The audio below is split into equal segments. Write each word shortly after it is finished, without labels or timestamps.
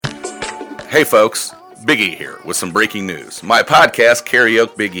Hey folks, Big E here with some breaking news. My podcast,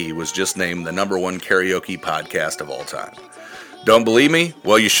 Karaoke Big E, was just named the #1 karaoke podcast of all time. Don't believe me?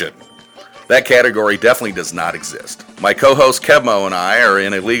 Well, you shouldn't. That category definitely does not exist. My co-host Kevmo and I are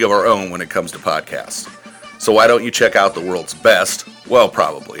in a league of our own when it comes to podcasts. So why don't you check out the world's best, well,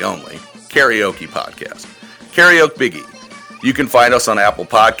 probably only, karaoke podcast, Karaoke Big E. You can find us on Apple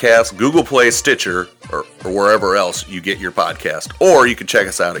Podcasts, Google Play, Stitcher, or wherever else you get your podcast, or you can check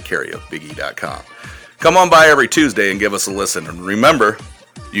us out at karaokebige.com. Come on by every Tuesday and give us a listen, and remember,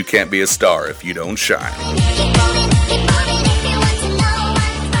 you can't be a star if you don't shine.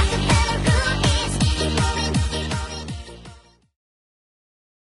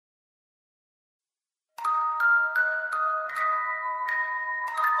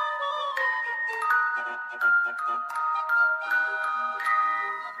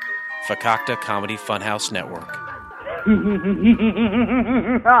 Fakakta Comedy Funhouse Network. Due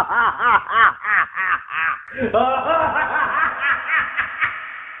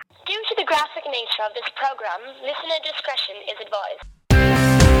to the graphic nature of this program, listener discretion is advised.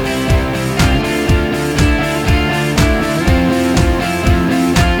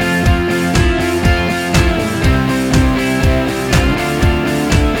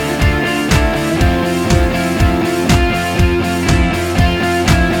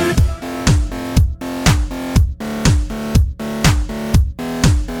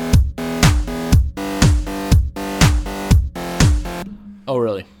 Oh,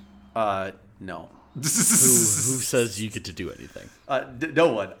 really? No. Who says you get to do anything?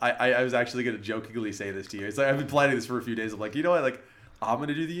 No one. I was actually going to jokingly say this to you. It's like I've been planning this for a few days. I'm like, you know what? Like, I'm going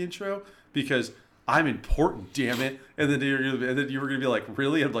to do the intro because I'm important, damn it. And then you were going to be like,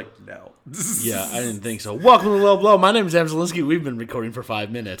 really? I'm like, no. Yeah, I didn't think so. Welcome to Low Blow. My name is Adam Zielinski. We've been recording for 5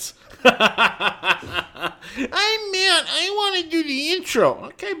 minutes. I'm Matt. I want to do the intro.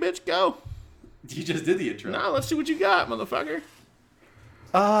 Okay, bitch, go. You just did the intro. Now let's see what you got, motherfucker.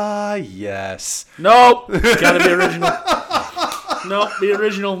 Yes. Nope. Gotta be original. Nope, be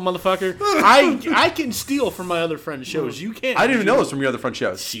original, motherfucker. I can steal from my other friends' shows. You can't. I didn't even know this from your other front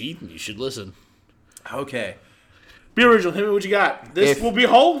shows. See, you should listen. Okay. Be original. Hit me what you got. This will be...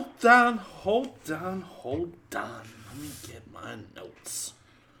 Hold on. Let me get my notes.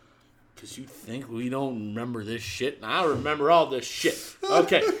 Because you think we don't remember this shit, and I remember all this shit.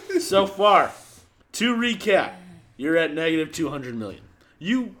 Okay, so far, to recap, you're at negative 200 million.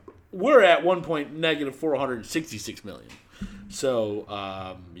 You were at one point negative 466 million.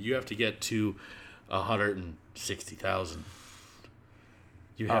 So you have to get to 160,000.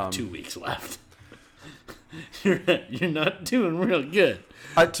 You have 2 weeks left. You're not doing real good.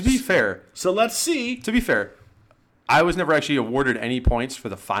 To be fair. So let's see. To be fair, I was never actually awarded any points for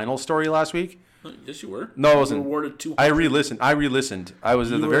the final story last week. Yes, you were. No, I wasn't. You were awarded 200. I re-listened. I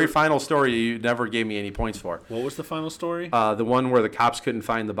was at the very final story you never gave me any points for. What was the final story? The one where the cops couldn't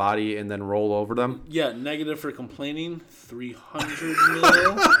find the body and then roll over them. Yeah, negative for complaining, 300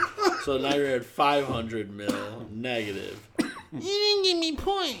 mil. So now you're at 500 mil negative. You didn't give me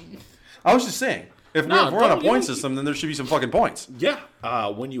points. I was just saying, if we're on a point system, then there should be some fucking points. Yeah.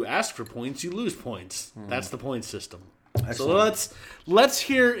 When you ask for points, you lose points. That's the point system. Excellent. So let's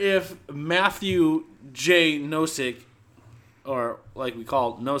hear if Matthew J. Nosek, or like we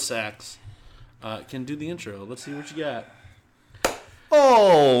call it, Nosax, can do the intro. Let's see what you got.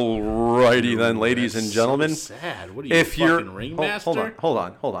 Alrighty then, ladies and gentlemen. So sad. What are you, fucking ringmaster? Hold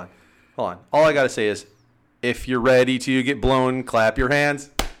on. All I gotta say is, if you're ready to get blown, clap your hands.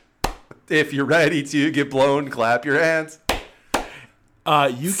 If you're ready to get blown, clap your hands.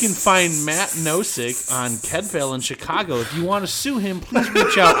 You can find Matt Nosek on Kedvale in Chicago. If you want to sue him, please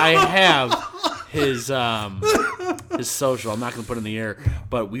reach out. I have his social. I'm not going to put it in the air,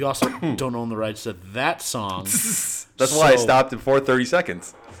 but we also don't own the rights to that song. That's why I stopped at 4:30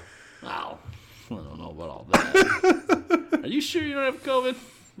 seconds. Wow. I don't know about all that. Are you sure you don't have COVID?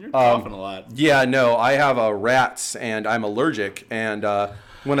 You're coughing a lot. Yeah, no, I have rats, and I'm allergic, and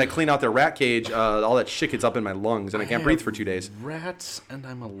when I clean out their rat cage, all that shit gets up in my lungs, and I can't breathe for 2 days. Rats, and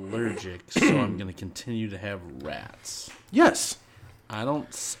I'm allergic, so I'm going to continue to have rats. Yes. I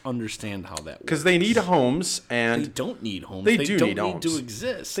don't understand how that works. Because they need homes, and... They don't need homes. They do don't need homes. to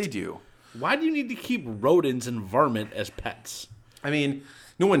exist. They do. Why do you need to keep rodents and varmint as pets? I mean,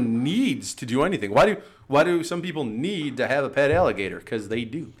 no one needs to do anything. Why do some people need to have a pet alligator? Because they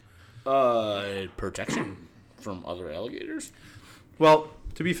do. Protection from other alligators? Well,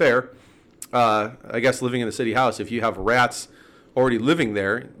 to be fair, I guess living in the city house, if you have rats already living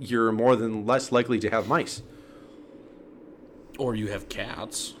there, you're more than less likely to have mice. Or you have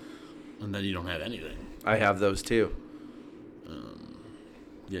cats, and then you don't have anything. I have those too.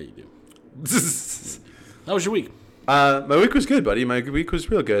 Yeah, you do. How was your week? My week was good, buddy. My week was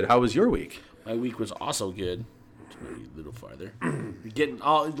real good. How was your week? My week was also good. Maybe a little farther. You're getting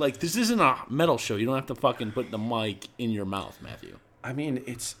all like this isn't a metal show. You don't have to fucking put the mic in your mouth, Matthew. I mean,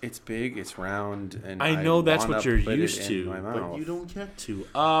 it's big, it's round, and I know that's wanna what you're put it used in to, my but mouth. you don't get to.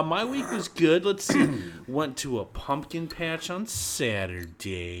 My week was good. Let's see. Went to a pumpkin patch on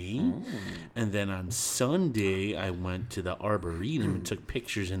Saturday, and then on Sunday I went to the Arboretum and took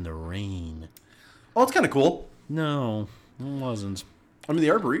pictures in the rain. Oh, it's kind of cool. No, it wasn't. I mean, the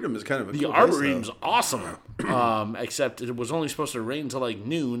Arboretum is kind of a The cool Arboretum's place, awesome, except it was only supposed to rain until like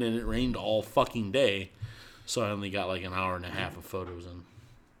noon, and it rained all fucking day. So I only got like an hour and a half of photos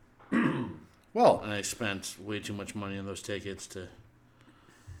in. Well, And I spent way too much money on those tickets to,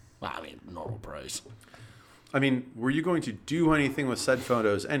 well, I mean, normal price. I mean, were you going to do anything with said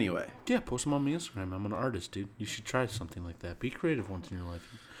photos anyway? Yeah, post them on my Instagram. I'm an artist, dude. You should try something like that. Be creative once in your life.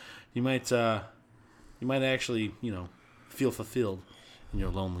 You might actually, feel fulfilled in your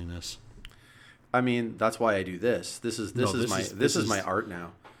loneliness. I mean, that's why I do this. This is my art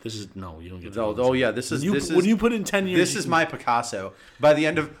now. This is no, you don't get. Oh yeah, this is when you put in 10 years. This is my Picasso. By the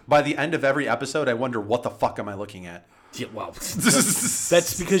end of every episode, I wonder what the fuck am I looking at. Yeah, well,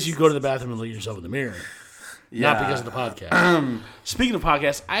 that's because you go to the bathroom and look at yourself in the mirror. Yeah. Not because of the podcast. Speaking of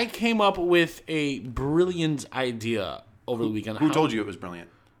podcasts, I came up with a brilliant idea over the weekend. Who told you it was brilliant?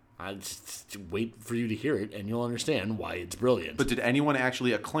 I just wait for you to hear it, and you'll understand why it's brilliant. But did anyone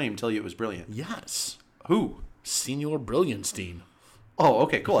actually tell you it was brilliant? Yes, Who? Senor Brillianstein. Oh,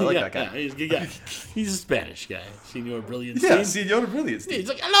 okay, cool. I like that guy. Yeah, he's a good guy. He's a Spanish guy. Senor Brillianstein. Yeah, Senor Brillianstein. He's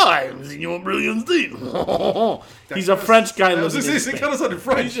like, hello, I'm Senor Brillianstein. He's a French guy living in Spain. Kind of sounded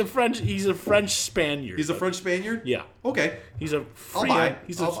French. He's a French Spaniard. He's a French Spaniard? Yeah. Okay. He's a I'll buy.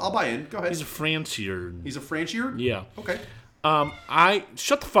 I'll buy in. Go ahead. He's a Francier. He's a Francier? Yeah. Okay. I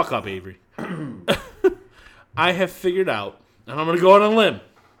shut the fuck up, Avery. I have figured out, and I'm gonna go on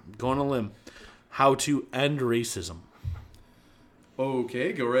a limb, how to end racism.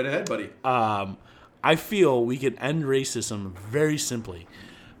 Okay, go right ahead, buddy. I feel we can end racism very simply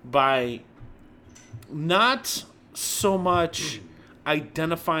by not so much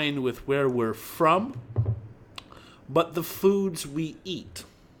identifying with where we're from, but the foods we eat.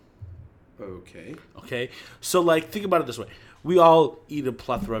 Okay. Okay? So, think about it this way. We all eat a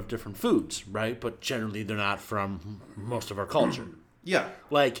plethora of different foods, right? But generally, they're not from most of our culture. Yeah.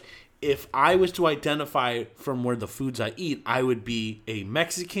 If I was to identify from where the foods I eat, I would be a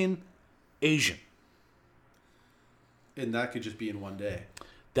Mexican Asian. And that could just be in one day.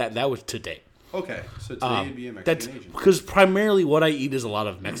 That was today. Okay, so today you'd be a Mexican Asian. Because primarily what I eat is a lot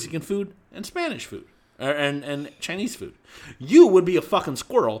of Mexican food and Spanish food. And Chinese food. You would be a fucking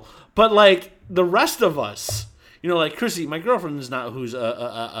squirrel, but the rest of us, Chrissy, my girlfriend is not who's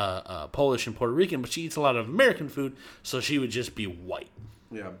a Polish and Puerto Rican, but she eats a lot of American food, so she would just be white.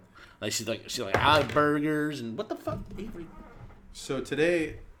 Yeah. She's out of burgers and what the fuck, Avery? So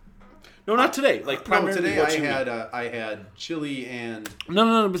today, No, not today. Primarily today what you eat. I had chili and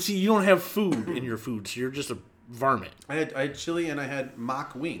No. But see, you don't have food in your food, so you're just a varmint. I had chili and I had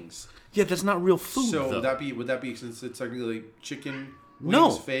mock wings. Yeah, that's not real food. So though. would that be since it's technically chicken wings, No.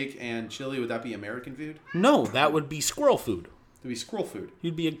 fake, and chili? Would that be American food? No, that would be squirrel food. It'd be squirrel food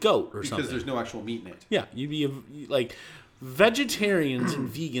You'd be a goat or because something. there's no actual meat in it. Yeah, you'd be vegetarians and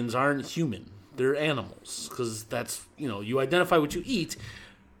vegans aren't human. They're animals because that's you identify what you eat.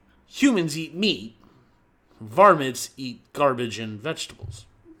 Humans eat meat. Varmints eat garbage and vegetables.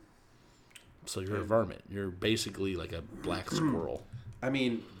 So you're a varmint. You're basically like a black squirrel. I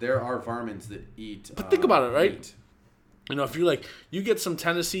mean, there are varmints that eat. But think about it, right? meat. If you're you get some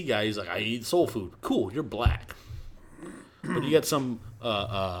Tennessee guy, he's like, I eat soul food. Cool, you're black. But you get some,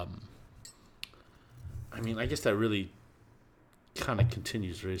 I guess that really kind of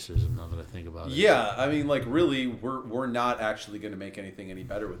continues racism now that I think about it. Yeah, I mean, really, we're not actually going to make anything any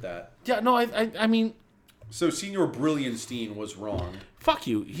better with that. Yeah, no, I mean... So Senor Brillianstein was wrong. Fuck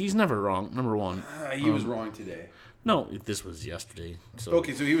you. He's never wrong, number one. He was wrong today. No, this was yesterday. So.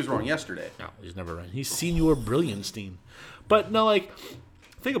 Okay, so he was wrong yesterday. No, he's never right. He's Senor Brillianstein. But no,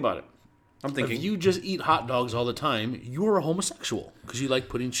 think about it. I'm thinking. If you just eat hot dogs all the time, you're a homosexual because you like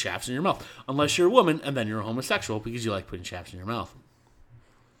putting shafts in your mouth. Unless you're a woman, and then you're a homosexual because you like putting shafts in your mouth.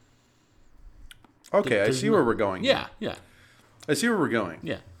 Okay, I see where we're going. Yeah. I see where we're going.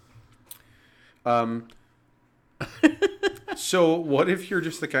 Yeah. So what if you're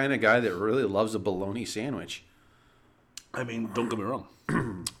just the kind of guy that really loves a bologna sandwich? I mean, don't get me wrong.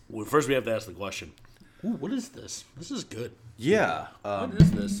 Well, first, we have to ask the question. Ooh, what is this? This is good. Yeah. What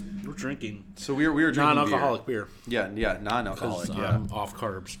is this? We're drinking So we were drinking non-alcoholic beer. Yeah, non-alcoholic. Because Yeah. I'm off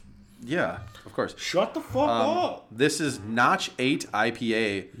carbs. Yeah, of course. Shut the fuck up. This is Notch 8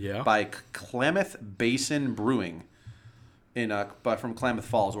 IPA by Klamath Basin Brewing from Klamath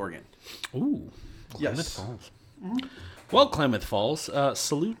Falls, Oregon. Ooh. Yes. Klamath Falls. Well, Klamath Falls,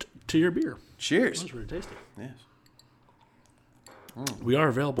 salute to your beer. Cheers. That was really tasty. Yes. We are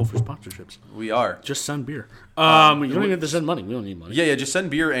available for sponsorships. We are. Just send beer. You don't even have to send money. We don't need money. Yeah, just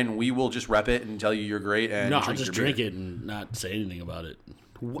send beer and we will just rep it and tell you you're great and No, drink I'll just your drink beer. it and not say anything about it.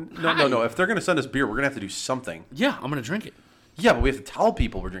 No. If they're going to send us beer, we're going to have to do something. Yeah, I'm going to drink it. Yeah, but we have to tell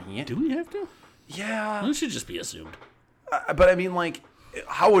people we're drinking it. Do we have to? Yeah. It should just be assumed. But I mean, like,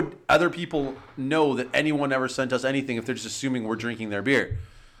 how would other people know that anyone ever sent us anything if they're just assuming we're drinking their beer?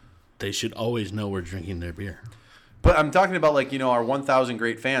 They should always know we're drinking their beer. But I'm talking about, like, our 1,000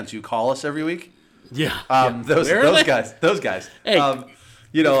 great fans who call us every week. Yeah. Those guys. Hey,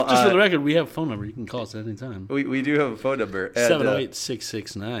 just just for the record, we have a phone number. You can call us at any time. we do have a phone number. And,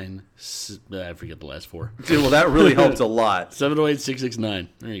 708-669. I forget the last four. dude, well, that really helped a lot. 708-669.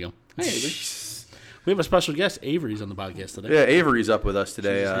 There you go. Hey, Avery. We have a special guest. Avery's on the podcast today. Yeah, Avery's up with us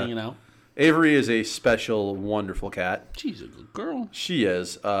today. She's hanging out. Avery is a special, wonderful cat. She's a good girl. She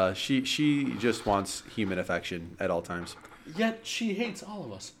is. She just wants human affection at all times. Yet she hates all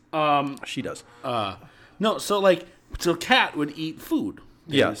of us. She does. No, so cat would eat food.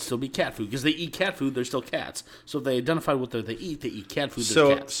 It would still be cat food because they eat cat food. They're still cats. So if they identify what they eat cat food.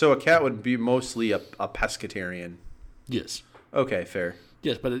 They're cats. So a cat would be mostly a pescatarian. Yes. Okay, fair.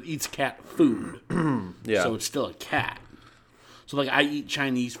 Yes, but it eats cat food. Yeah. So it's still a cat. So I eat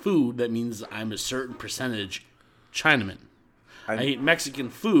Chinese food. That means I'm a certain percentage Chinaman. I eat Mexican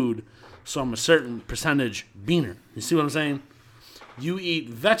food, so I'm a certain percentage beaner. You see what I'm saying? You eat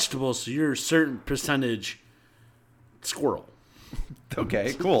vegetables, so you're a certain percentage squirrel.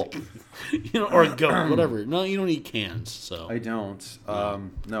 Okay, cool. Or a goat, whatever. No, you don't eat cans. So I don't.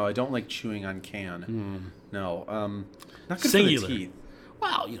 No, I don't like chewing on can. No. Not good Singular. for the teeth.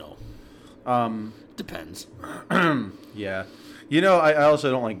 Well, depends. Yeah. I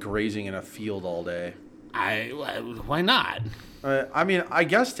also don't like grazing in a field all day. Why not? I mean, I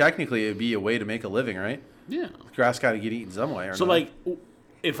guess technically it would be a way to make a living, right? Yeah. Grass got to get eaten some way. So,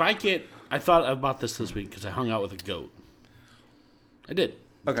 I thought about this week because I hung out with a goat. I did.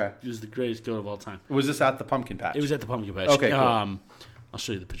 Okay. He was the greatest goat of all time. Was this at the pumpkin patch? It was at the pumpkin patch. Okay, cool. I'll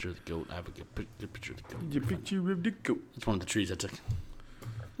show you the picture of the goat. I have a good picture of the goat. Your picture of the goat. It's one of the trees I took. It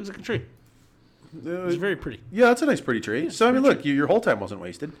was like a tree. It was very pretty. Yeah, that's a nice, pretty tree. So, I mean, look, your whole time wasn't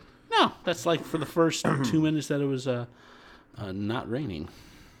wasted. No, that's for the first 2 minutes that it was not raining.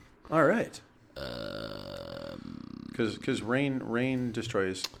 All right. Because rain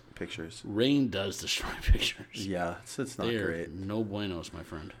destroys pictures. Rain does destroy pictures. Yeah, it's not They're great. no buenos, my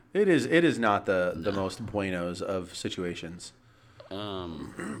friend. It is not the most buenos of situations.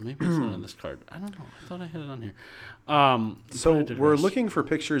 Maybe it's not on this card. I don't know. I thought I had it on here. So we're looking for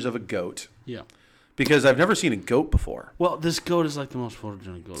pictures of a goat. Yeah. Because I've never seen a goat before. Well, this goat is like the most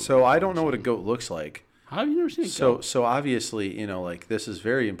photogenic goat. So I don't know what a goat looks like. How have you never seen a goat? So obviously, this is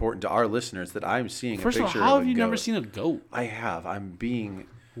very important to our listeners that I'm seeing First a of all, picture how of a have you goat. never seen a goat? I have. I'm being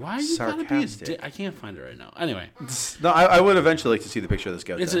Why are you sarcastic. gotta be a dick? I can't find it right now. Anyway, No, I would eventually like to see the picture of this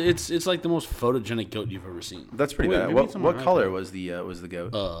goat. it's though. it's like the most photogenic goat you've ever seen. That's pretty Wait, bad. maybe it's on What my color iPad. was the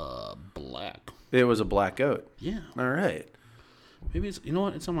goat? Black. It was a black goat. Yeah. All right. Maybe it's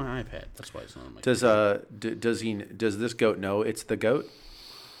what? It's on my iPad. That's why it's not on my. Does this goat know it's the goat?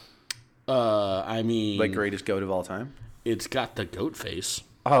 I mean, Like greatest goat of all time? it's got the goat face.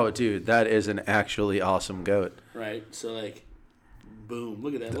 Oh, dude, that is an actually awesome goat. Right. So boom!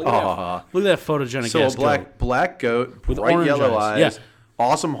 Look at that. Aw. Look at that photogenic. So a ass goat. black goat, With bright orange yellow eyes. eyes, Yeah.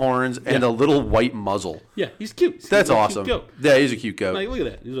 awesome horns, and Yeah. a little white muzzle. Yeah, he's cute. He's That's a cute awesome. goat. Yeah, he's a cute goat. Like, look at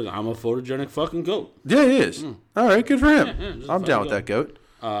that. He's like, I'm a photogenic fucking goat. Yeah, he is. All right, good for him. yeah, just a I'm down fucking with that goat.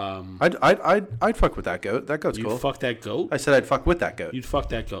 Um, I'd fuck with that goat. That goat's you'd cool. fuck that goat. I said I'd fuck with that goat. You'd fuck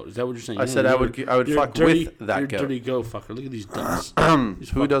that goat. Is that what you're saying? I said I would you're fuck dirty, with that you're goat. dirty goat fucker. Look at these ducks.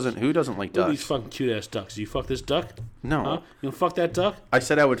 Who doesn't like Look at these ducks? fucking cute ass ducks. You fuck this duck? No. Huh? You gonna fuck that duck? I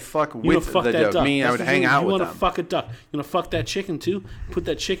said I would fuck You with gonna fuck the that goat. duck? Me, I That's would what hang you out with wanna them. fuck a duck. You wanna fuck that chicken too? Put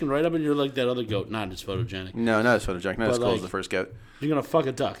that chicken right up and you're like that other goat. Not as photogenic. No, not as photogenic. Not as But, cool as like- the first goat. You're gonna fuck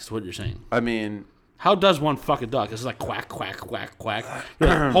a duck. Is what you're saying. I mean, How does one fuck a duck? It's like quack, quack, quack, quack. You're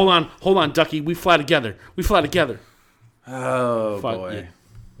like, hold on, ducky. We fly together. oh Fuck boy, you.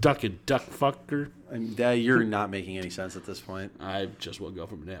 Duck and duck fucker. I mean, you're not making any sense at this point. I just will go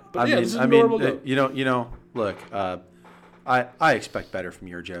from that. But I yeah, mean, this is I an mean, adorable goat. look, I expect better from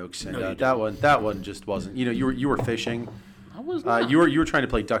your jokes, and No, you that one just wasn't. You were fishing, I was not. You were trying to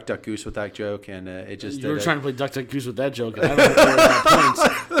play Duck Duck Goose with that joke, and it just You were trying to play Duck Duck Goose with that joke, and I don't care about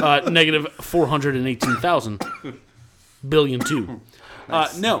points. Negative 418,000 billion two.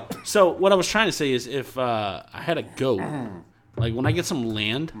 No. So what I was trying to say is, if I had a goat, like when I get some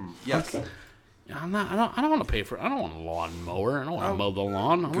land, yes. I don't want to pay for. I don't want a lawn mower. I don't want to mow the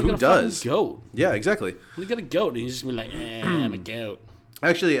lawn. I want to Who get a does? fucking goat. Yeah, exactly. You get a goat, and you just be like, I'm a goat.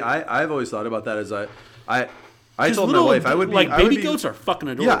 Actually, I've always thought about that as I Just told my little, wife I would be like I would baby be- goats are fucking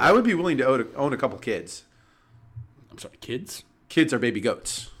adorable. Yeah, I would be willing to own a couple kids. I'm sorry, kids. Kids are baby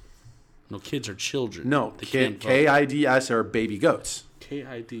goats. No, kids are children. No, They can't vote. KIDS are baby goats.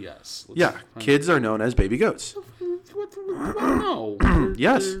 KIDS. Yeah, kids are known as baby goats. No.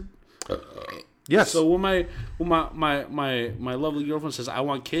 Yes. Yes. So when my lovely girlfriend says I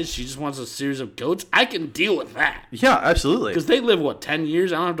want kids, she just wants a series of goats. I can deal with that Yeah, absolutely. because they live 10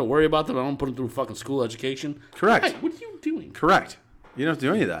 years. I don't have to worry about them. I don't put them through fucking school education. Correct. Hey, what are you doing? Correct. You don't have to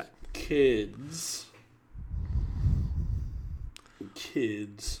do any of that. Kids.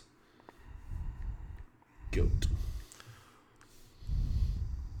 Goat.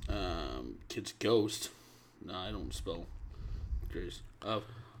 Kids ghost. No, I don't spell Grace.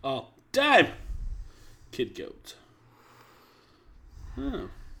 Oh, damn. Kid goat. Oh,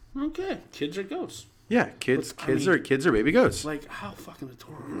 okay. Kids are ghosts. Yeah, kids But, I mean- kids are baby goats. Like, how fucking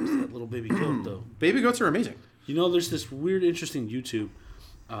adorable is that little baby goat, though? Baby goats are amazing. You know, there's this weird, interesting YouTube.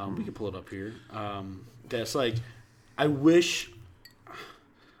 We can pull it up here. That's like, I wish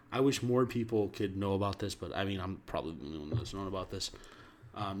more people could know about this, but I mean, I'm probably the only one that's known about this.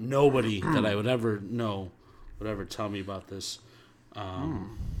 Nobody that I would ever know would ever tell me about this.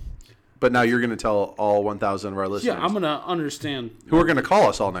 But now you're going to tell all 1,000 of our listeners. Yeah, I'm gonna understand. who are going to call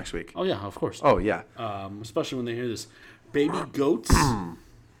us all next week. Oh yeah, of course. Oh yeah. Especially when they hear this, baby goats,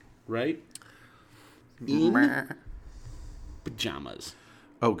 right? In pajamas.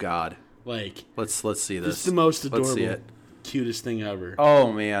 Oh God. Like, Let's see this. this is the most Let's see adorable, it. cutest thing ever.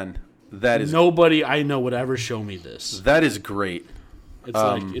 Oh man, that is Nobody I know would ever show me this. that is great. It's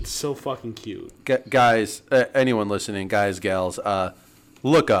like, it's so fucking cute. Guys, anyone listening, guys, gals,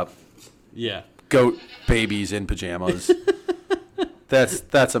 look up Yeah. goat babies in pajamas.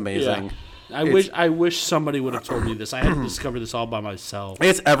 that's amazing. Yeah. I wish somebody would have told me this. I had to discover this all by myself.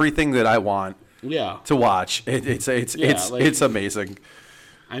 It's everything that I want Yeah. to watch. It's amazing.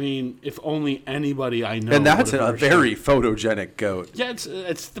 I mean, if only anybody I know. And that's would have a ever shown very me. photogenic goat. Yeah,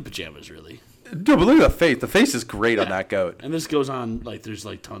 it's the pajamas really. No, but look at the face. The face is great on that goat. And this goes on like there's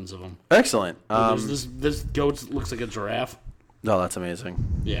like tons of them. Excellent. There's this goat looks like a giraffe. No, that's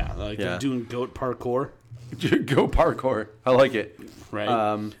amazing. Yeah, like Yeah. they're doing goat parkour. Goat parkour. I like it.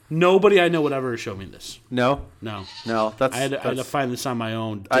 Right. Nobody I know would ever show me this. No, No. that's. I had to find this on my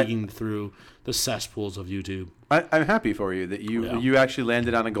own, digging through the cesspools of YouTube. I'm happy for you that you actually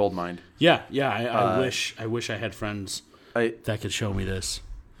landed on a gold mine. Yeah. I wish I had friends I that could show me this.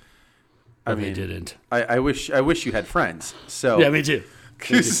 But mean, they didn't. I wish you had friends. So Yeah, me too.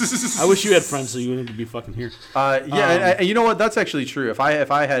 I wish you had friends so you wouldn't be fucking here. and you know what? That's actually true. If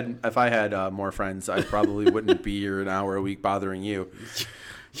I had more friends, I probably wouldn't be here an hour a week bothering you.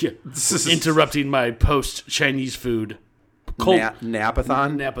 Yeah. Interrupting my post Chinese food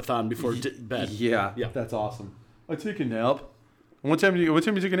Napathon. napathon before bed. Yeah, Yeah. that's awesome. I take a nap. What time do you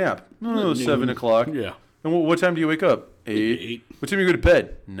take a nap? Oh, 7 o'clock. Yeah. And what time do you wake up? 8. 8. What time do you go to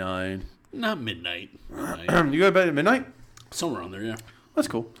bed? 9. Not midnight. Midnight. You go to bed at midnight? Somewhere on there, yeah. That's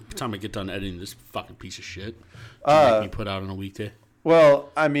cool. By the time I get done editing this fucking piece of shit, make me put out on a weekday. Well,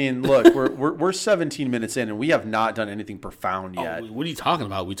 I mean, look, we're 17 minutes in, and we have not done anything profound yet. What are you talking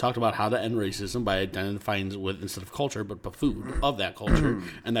about? We talked about how to end racism by identifying with instead of culture, but food of that culture,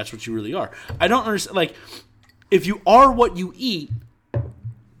 and that's what you really are. I don't understand. Like, if you are what you eat,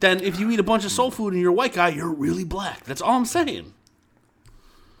 then if you eat a bunch of soul food and you're a white guy, you're really black. That's all I'm saying.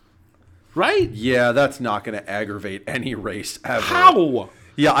 Right? Yeah, that's not going to aggravate any race ever. How?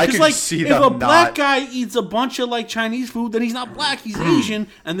 Yeah, I 'Cause, can like, see if them a not. black guy eats a bunch of like Chinese food, then he's not black. He's Asian,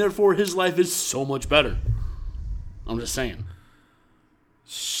 and therefore his life is so much better. I'm just saying.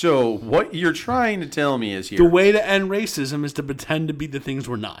 So what you're trying to tell me is here. The way to end racism is to pretend to be the things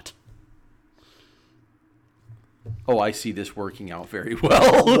we're not. Oh, I see this working out very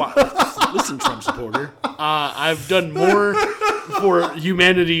well. Wow. Listen, Trump supporter. I've done more for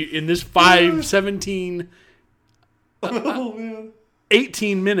humanity in this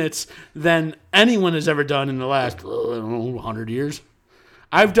 18 minutes than anyone has ever done in the last, I don't know, 100 years.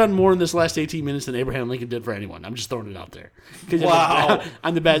 I've done more in this last 18 minutes than Abraham Lincoln did for anyone. I'm just throwing it out there. Wow.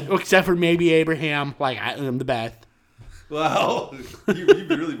 I'm the best, except for maybe Abraham. Like, I'm the best. Wow. You've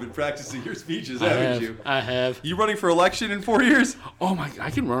really been practicing your speeches, haven't you? I have. You running for election in 4 years? Oh my!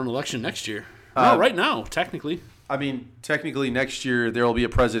 I can run an election next year. No, right now, technically. I mean, technically next year there will be a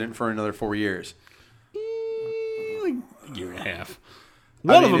president for another 4 years. A year and a half.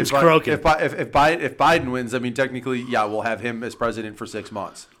 One of them's croaking. If Biden wins, I mean, technically, yeah, we'll have him as president for 6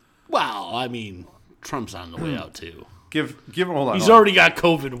 months. Well, I mean, Trump's on the way out too. Give him. Hold on. He's already got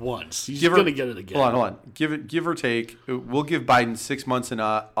COVID once. He's going to get it again. Hold on. Give or take. We'll give Biden 6 months in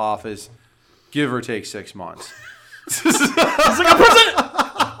office. Give or take 6 months. He's like a president.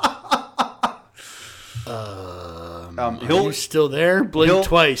 He's still there. Blink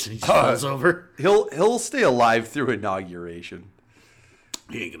twice, and he just falls over. He'll stay alive through inauguration.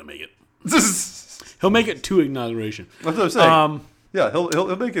 He ain't gonna make it. He'll make it to inauguration. That's what I'm saying. Yeah,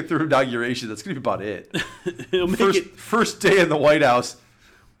 he'll make it through inauguration. That's gonna be about it. He'll make it first day in the White House.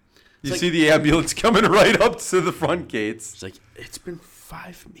 You see the ambulance coming right up to the front gates. It's like, it's been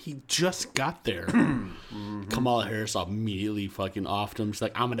 5. He just got there. Kamala Harris immediately fucking offed him. She's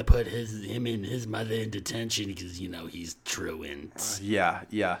like, I'm gonna put him and his mother in detention because he's truant.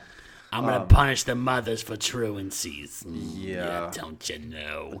 Yeah. I'm gonna punish the mothers for truancies. Yeah. Don't you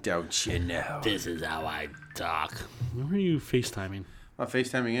know? Don't you know? This is how I talk. Who are you FaceTiming? I'm not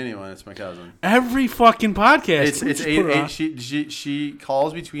FaceTiming anyone. It's my cousin. Every fucking podcast. It's 8. She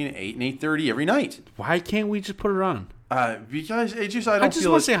calls between 8 and 8:30 every night. Why can't we just put her on? Because I just want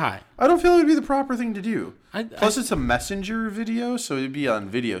to say hi. I don't feel it would be the proper thing to do. Plus, it's a messenger video, so it'd be on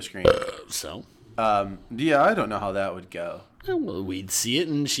video screen. So? Yeah, I don't know how that would go. Well, we'd see it,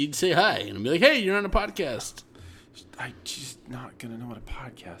 and she'd say hi, and I'd be like, hey, you're on a podcast. I'm just not going to know what a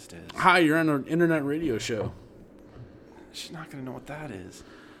podcast is. Hi, you're on an internet radio show. She's not going to know what that is.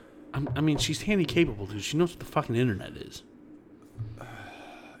 I mean, she's handy capable, dude. She knows what the fucking internet is.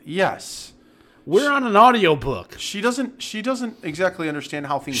 Yes. We're on an audiobook. She doesn't exactly understand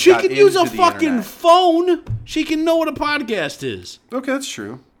how things She got can use a into the fucking internet. phone. She can know what a podcast is. Okay, that's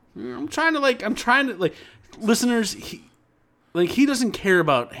true. I'm trying to listeners, he doesn't care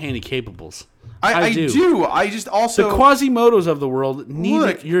about handy capables. I do. I just also... The Quasimodos of the world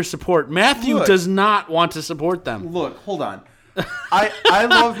need your support. Matthew does not want to support them. Look, hold on. I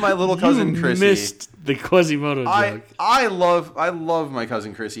love my little cousin Chrissy. You missed the Quasimodo joke. I love my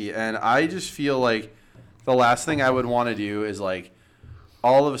cousin Chrissy, and I just feel like the last thing I would want to do is like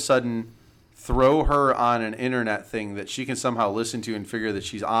all of a sudden throw her on an internet thing that she can somehow listen to and figure that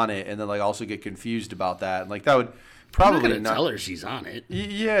she's on it, and then like also get confused about that. And like that would probably not tell her she's on it.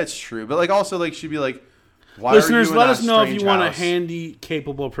 Yeah, it's true, but like also like she'd be like, why listeners, are you let us know if you want a house? handy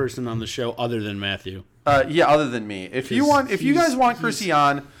capable person on the show other than Matthew. Yeah, other than me. If you guys want Chrissy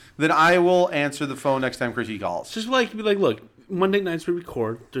on, then I will answer the phone next time Chrissy calls. Just be like, look, Monday nights we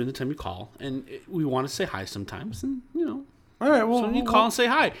record during the time you call, and we want to say hi sometimes, and all right, well, so you call and say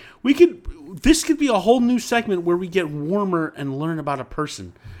hi. This could be a whole new segment where we get warmer and learn about a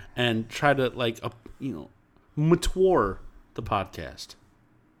person, and try to mature the podcast.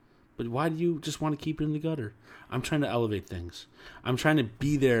 But why do you just want to keep it in the gutter? I'm trying to elevate things. I'm trying to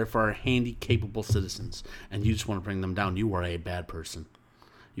be there for our handy, capable citizens, and you just want to bring them down. You are a bad person.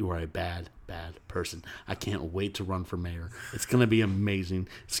 You are a bad, bad person. I can't wait to run for mayor. It's going to be amazing.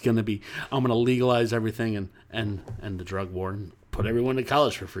 I'm going to legalize everything and the drug war and put everyone to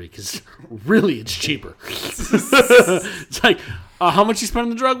college for free because really it's cheaper. It's like, how much you spend on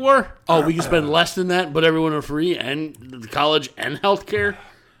the drug war? Oh, we can spend less than that, but everyone are free and the college and healthcare.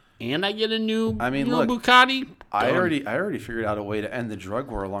 And I get a new Bugatti. I already figured out a way to end the drug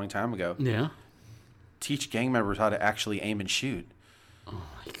war a long time ago. Yeah. Teach gang members how to actually aim and shoot. Oh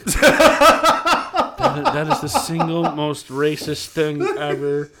my God. that is the single most racist thing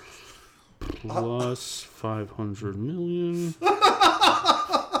ever. Plus 500 million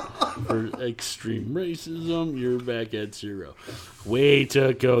for extreme racism. You're back at 0. Way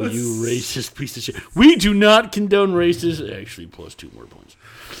to go, you racist piece of shit. We do not condone racism. Actually, plus 2 more points.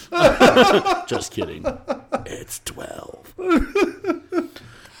 Just kidding. It's 12.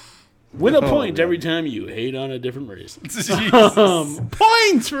 Win a point every time you hate on a different race. Points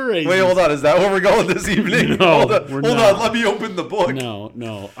for racism. Wait, hold on. Is that where we're going this evening? No, hold on. Let me open the book.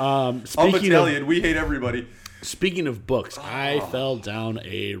 No. I'm Italian. We hate everybody. Speaking of books, I fell down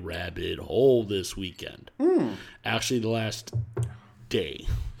a rabbit hole this weekend. Actually, the last day.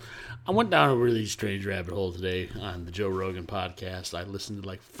 I went down a really strange rabbit hole today on the Joe Rogan podcast. I listened to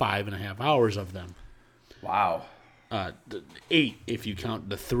like 5.5 hours of them. Wow. 8 if you count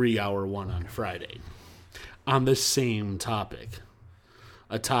the 3-hour one on Friday. On the same topic.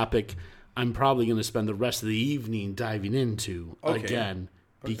 A topic I'm probably going to spend the rest of the evening diving into again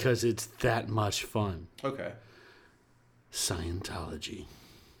because it's that much fun. Okay. Scientology.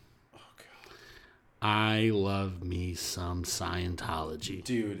 Oh god, I love me some Scientology.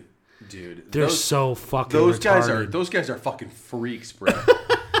 dude, They're so fucking those retarded. guys are fucking freaks, bro.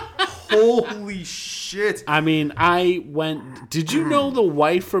 Holy shit! I mean, did you know the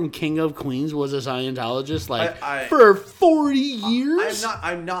wife from King of Queens was a Scientologist? For 40 years?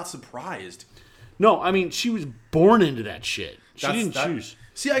 I'm not surprised. No, I mean, she was born into that shit. She didn't choose.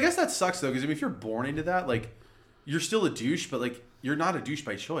 See, I guess that sucks though, because I mean, if you're born into that, like, you're still a douche, but like, you're not a douche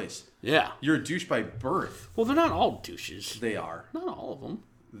by choice. Yeah. You're a douche by birth. Well, they're not all douches. They are. Not all of them.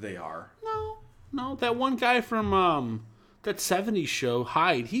 They are. No. That one guy from that 70s show,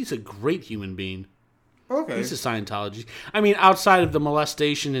 Hyde, he's a great human being. Okay. He's a Scientologist. I mean, outside of the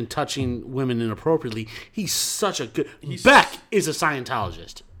molestation and touching women inappropriately, he's such a good... Beck is a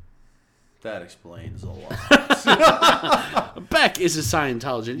Scientologist. That explains a lot. Beck is a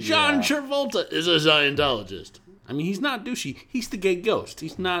Scientologist. John Yeah. Travolta is a Scientologist. I mean, he's not douchey. He's the gay ghost.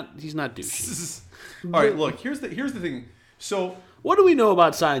 He's not douchey. All right, look. Here's the thing. So What do we know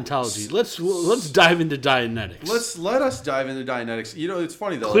about Scientology? Let's dive into Dianetics. let us dive into Dianetics. You know, it's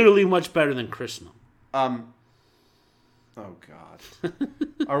funny though. Clearly much better than Christendom. Oh God.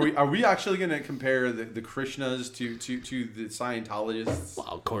 Are we actually going to compare the Krishnas to the Scientologists?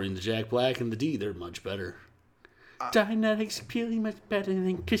 Well, according to Jack Black and the D, they're much better. Dianetics clearly much better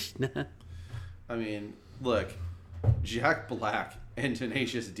than Krishna. I mean, look, Jack Black and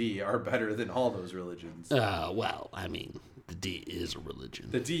Tenacious D are better than all those religions. Well, I mean, the D is a religion.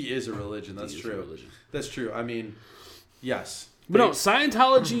 The D is a religion. That's true. Religion. That's true. I mean, yes. But no,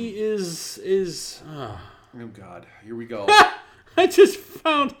 Scientology is. Oh God, here we go. I just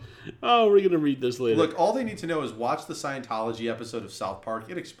found. Oh, we're gonna read this later. Look, all they need to know is watch the Scientology episode of South Park.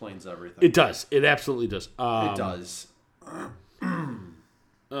 It explains everything. It does. It absolutely does. It does.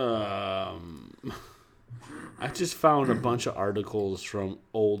 I just found a bunch of articles from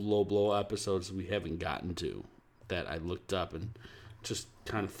old Low Blow episodes we haven't gotten to that I looked up and just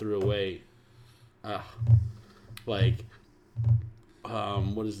kind of threw away. What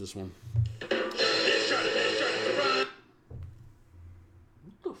is this one? What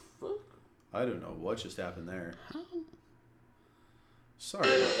the fuck? I don't know what just happened there. Sorry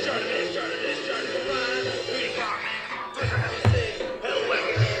about that.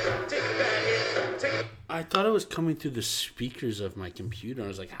 I thought it was coming through the speakers of my computer. I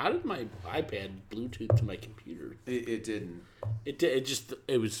was like, how did my iPad Bluetooth to my computer? It didn't.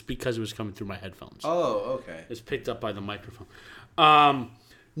 It was because it was coming through my headphones. Oh, okay. It's picked up by the microphone.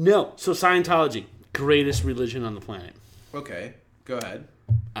 No. So Scientology, greatest religion on the planet. Okay, go ahead.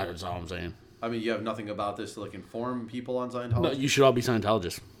 That's all I'm saying. I mean, you have nothing about this to like inform people on Scientology? No, you should all be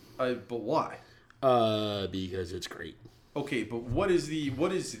Scientologists. But why? Because it's great. Okay, but what is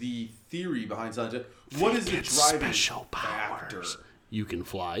the theory behind Scientology? What is the driving special factor? powers? You can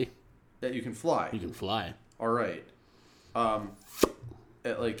fly. That you can fly. You can fly. All right.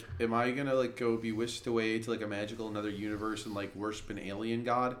 Like, am I gonna like go be whisked away to like a magical another universe and like worship an alien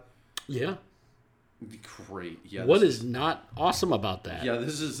god? Yeah. Great. Yeah. What is not awesome about that? Yeah,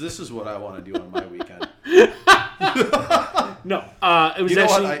 this is what I want to do on my weekend. No. It was You know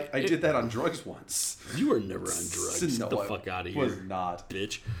actually. what? I did that on drugs once. You were never on drugs. No, Get the I fuck out of here. Was not.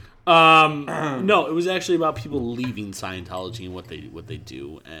 Bitch. No, it was actually about people leaving Scientology and what they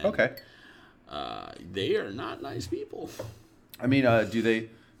do. And, Okay. they are not nice people. I mean, do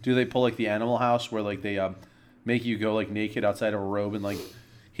they pull like the Animal House where like they make you go like naked outside of a robe and like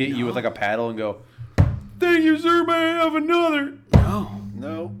hit you with like a paddle and go, "Thank you, sir. May I have another?" No.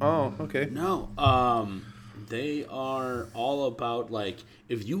 No. Oh, okay. No. They are all about like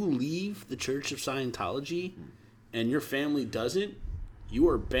if you leave the Church of Scientology and your family doesn't, you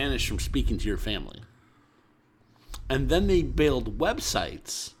are banished from speaking to your family. And then they build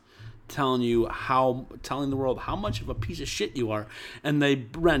websites telling the world how much of a piece of shit you are, and they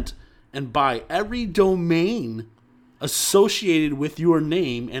rent and buy every domain associated with your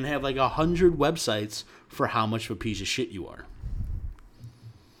name and have like 100 websites for how much of a piece of shit you are.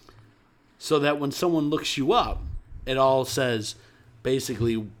 So that when someone looks you up, it all says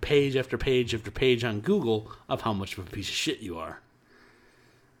basically page after page after page on Google of how much of a piece of shit you are.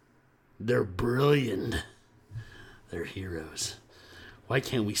 They're brilliant. They're heroes. Why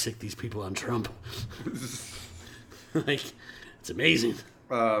can't we sick these people on Trump? Like, it's amazing.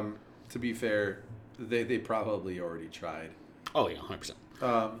 To be fair, they probably already tried. Oh, yeah, 100%.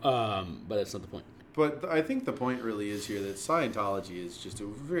 But that's not the point. But I think the point really is here that Scientology is just a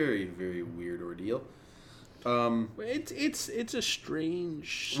very, very weird ordeal. It's a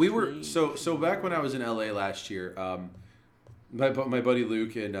strange. We were so back when I was in LA last year. My buddy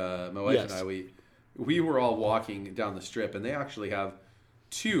Luke and my wife and I we were all walking down the strip, and they actually have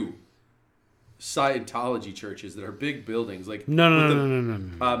 2 Scientology churches that are big buildings. Like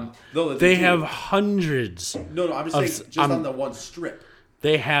No. They have hundreds. No, I'm just saying just on the one strip.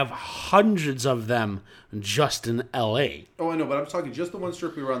 They have hundreds of them just in L.A. Oh, I know, but I'm talking just the one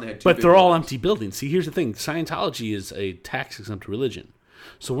strip we were on. They had 2 But big they're all buildings. empty buildings. See, here's the thing. Scientology is a tax-exempt religion.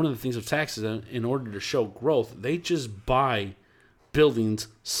 So one of the things of taxes, in order to show growth, they just buy buildings,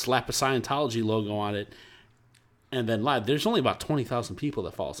 slap a Scientology logo on it, and then lie. There's only about 20,000 people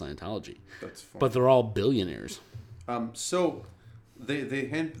that follow Scientology. That's fine. But they're all billionaires. So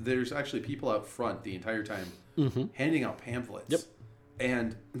there's actually people out front the entire time handing out pamphlets. Yep.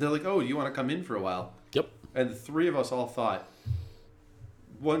 And they're like, "Oh, do you want to come in for a while?" Yep. And the 3 of us all thought,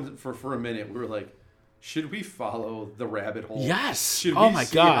 for a minute, we were like, should we follow the rabbit hole? Yes. Should Oh we my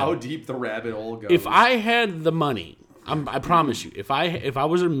see God. how deep the rabbit hole goes? If I had the money, I promise you, if I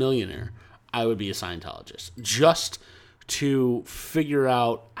was a millionaire, I would be a Scientologist just to figure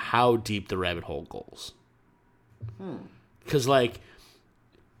out how deep the rabbit hole goes. Because,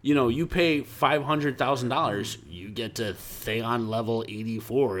 you pay $500,000, you get to Theon level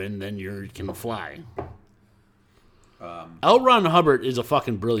 84, and then you can fly. L. Ron Hubbard is a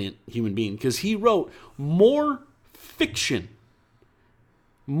fucking brilliant human being because he wrote more fiction,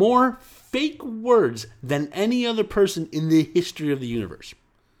 more fake words than any other person in the history of the universe.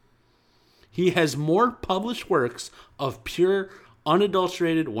 He has more published works of pure,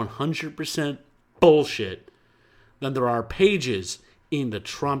 unadulterated, 100% bullshit than there are pages in the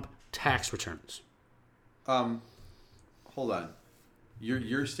Trump tax returns. Hold on.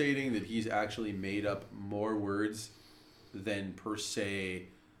 You're stating that he's actually made up more words than, per se,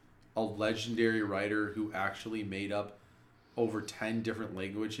 a legendary writer who actually made up over 10 different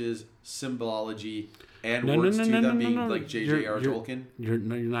languages, symbology, and words to them being like J.J.R. Tolkien? You're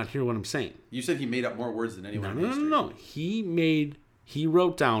not hearing what I'm saying. You said he made up more words than anyone in history. No. He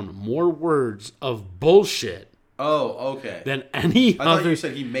wrote down more words of bullshit Oh, okay. than any I other. thought you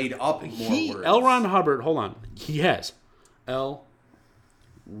said he made up more words. L. Ron Hubbard, hold on. He has L.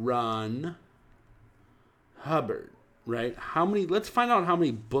 Ron Hubbard, right? Let's find out how many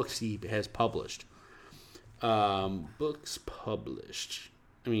books he has published. Books published.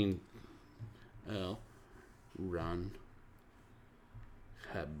 L. Ron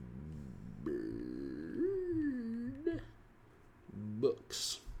Hubbard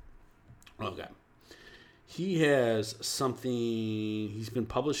books. Okay. He has something he's been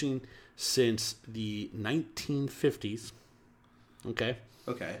publishing since the 1950s. Okay.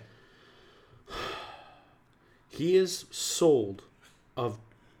 Okay. He has sold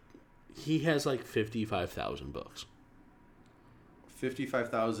he has like 55,000 books.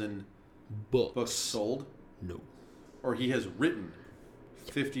 55,000 Books. books sold? No. Or he has written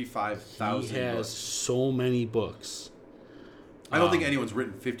 55,000 He has books? so many books. I don't think anyone's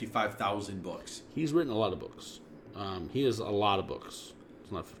written 55,000 books. He's written a lot of books. He has a lot of books.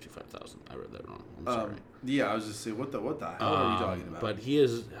 It's not 55,000. I read that wrong. I'm sorry. Yeah, I was just saying, what the hell are you talking about? But he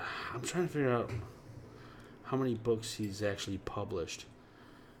is. I'm trying to figure out how many books he's actually published.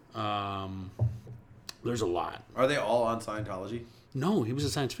 There's a lot. Are they all on Scientology? No, he was a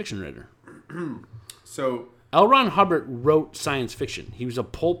science fiction writer. So, L. Ron Hubbard wrote science fiction. He was a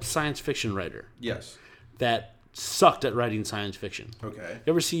pulp science fiction writer yes. that sucked at writing science fiction. Okay.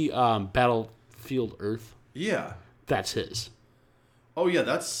 You ever see Battlefield Earth? Yeah. That's his. Oh, yeah,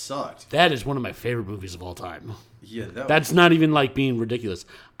 that sucked. That is one of my favorite movies of all time. Yeah, That's not even like being ridiculous.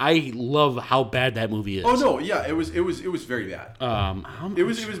 I love how bad that movie is. Oh no, yeah, it was very bad. It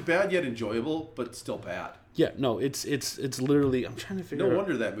was bad yet enjoyable, but still bad. Yeah, no, it's literally. I'm trying to figure. No out.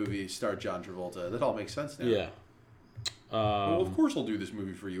 wonder that movie starred John Travolta. That all makes sense now. Yeah. Well, of course I'll do this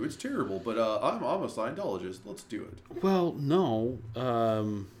movie for you. It's terrible, but I'm a Scientologist. Let's do it. Well, no.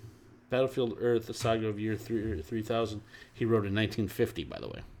 Battlefield Earth: The Saga of Year 3000. He wrote in 1950, by the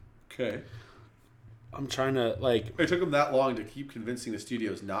way. Okay. I'm trying to like. It took him that long to keep convincing the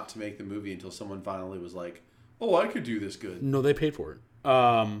studios not to make the movie until someone finally was like, "Oh, I could do this good." No, they paid for it.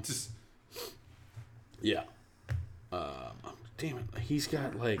 Just Yeah. Damn it. He's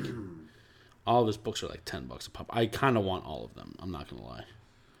got like all of his books are like $10 a pop. I kind of want all of them. I'm not gonna lie.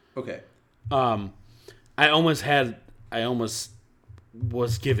 okay. I almost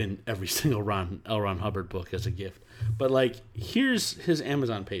was given every single L. Ron Hubbard book as a gift. But like, here's his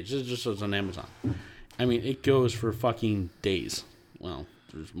Amazon page. This just was on Amazon. I mean, it goes for fucking days. Well,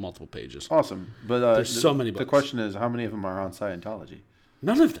 there's multiple pages. Awesome, but There's so many books. The question is, how many of them are on Scientology?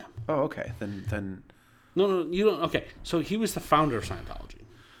 None of them. Oh, okay. Then. No, you don't. Okay, so he was the founder of Scientology.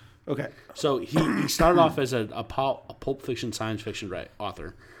 Okay. So he started off as a pulp fiction, science fiction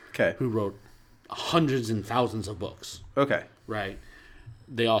author. Okay. Who wrote hundreds and thousands of books, Okay. right?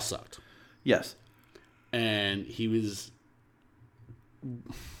 They all sucked. Yes. And he was...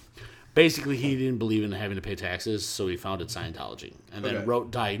 Basically, he didn't believe in having to pay taxes, so he founded Scientology. And then Okay. wrote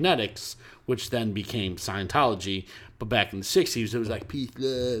Dianetics, which then became Scientology. But back in the 60s, it was like peace,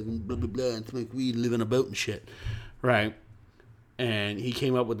 love, and blah, blah, blah, and smoke weed, live in a boat and shit. Right? And he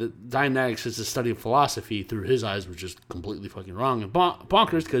came up with the Dianetics as a study of philosophy through his eyes, which is completely fucking wrong and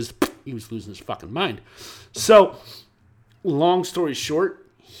bonkers because he was losing his fucking mind. So, long story short,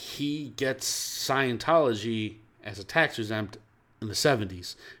 he gets Scientology as a tax exempt in the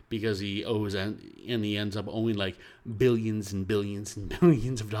 70s because he owes, and he ends up owing like billions and billions and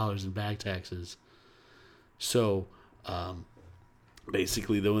billions of dollars in back taxes. So,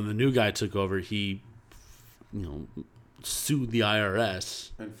 basically, though, when the new guy took over, he, sued the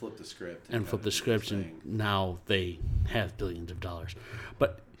IRS And flip the script. and now they have billions of dollars.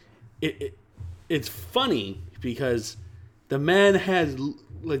 But it's funny because the man has,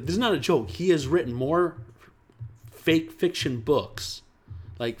 like, this is not a joke. He has written more fake fiction books,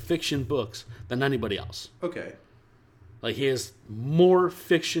 like fiction books, than anybody else. Okay. Like, he has more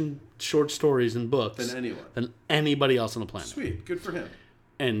fiction short stories and books Than anyone. than anybody else on the planet. Sweet. Good for him.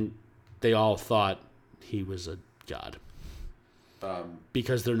 And they all thought he was a god.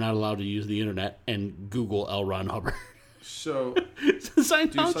 Because they're not allowed to use the internet and Google L. Ron Hubbard. So,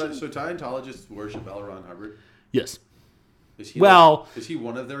 Scientology? so Scientologists worship L. Ron Hubbard? Yes. Is he is he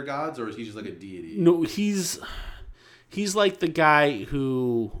one of their gods, or is he just like a deity? No, he's like the guy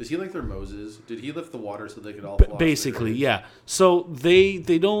who... Is he like their Moses? Did he lift the water so they could all fly? Basically, yeah. So they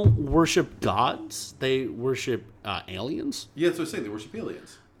don't worship gods. They worship aliens. Yeah, that's what I'm saying. They worship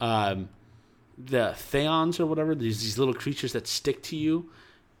aliens. The Theons or whatever. There's these little creatures that stick to you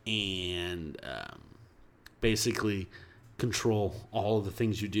and basically control all of the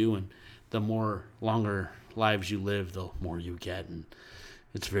things you do. And the longer lives you live, the more you get. And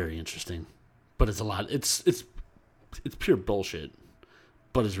it's very interesting. But it's a lot. It's pure bullshit,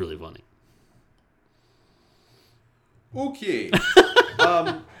 but it's really funny. Okay.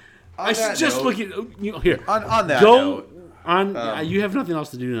 I suggest looking here. On that go note, on. You have nothing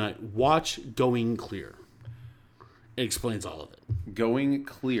else to do tonight. Watch Going Clear. It explains all of it. Going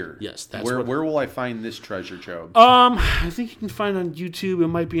Clear. Yes, that's where what- where will I find this treasure trove? I think you can find it on YouTube. It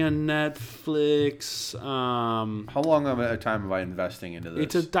might be on Netflix. How long of a time am I investing into this?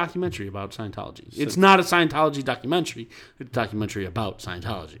 It's a documentary about Scientology. It's not a Scientology documentary. It's a documentary about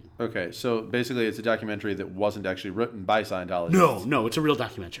Scientology. Okay, so basically it's a documentary that wasn't actually written by Scientology. No, it's a real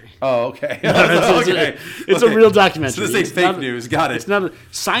documentary. Oh, okay. It's a real documentary. So this ain't fake news. Got it. It's not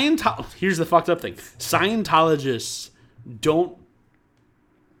Here's the fucked up thing. Scientologists don't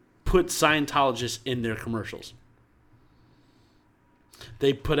put Scientologists in their commercials.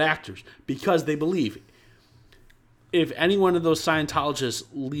 They put actors because they believe if any one of those Scientologists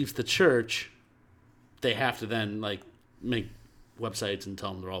leaves the church, they have to then make websites and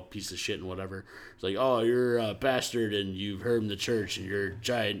tell them they're all pieces of shit and whatever. It's like, oh, you're a bastard and you've hurt the church and you're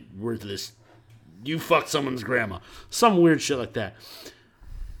giant worthless. You fucked someone's grandma. Some weird shit like that.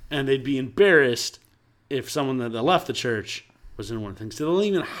 And they'd be embarrassed if someone that left the church was in one of the things. So they'll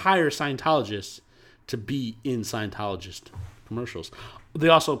even hire Scientologists to be in Scientologist commercials. They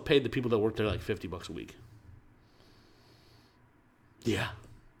also paid the people that work there like $50 a week. Yeah.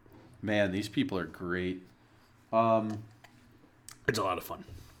 Man, these people are great. It's a lot of fun.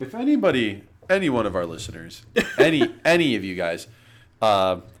 If any one of our listeners, any of you guys,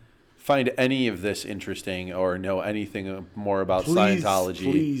 find any of this interesting or know anything more about Scientology,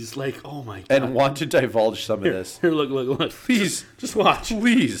 Please, oh my God. and want to divulge some of this, Here, look. please, Just watch.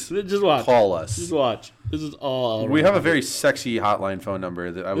 please, Just watch. call us. Just watch. This is all. We have a very sexy hotline phone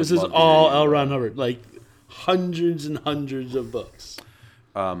number that I would This is love to all hear you L. about. Ron Hubbard. Hundreds and hundreds of books.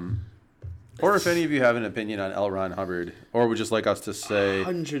 Or if any of you have an opinion on L. Ron Hubbard, or would just like us to say,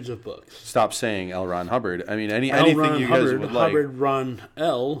 Hundreds of books. stop saying L. Ron Hubbard. I mean, L. anything Ron you guys Hubbard, would like. Hubbard Ron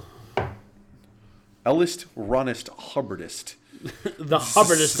L. Ellist, Ronist, Hubbardist. The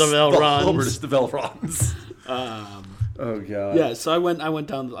Hubbardist of L. The Rons. Hubbardist of L. Rons. Oh, God. Yeah, so I went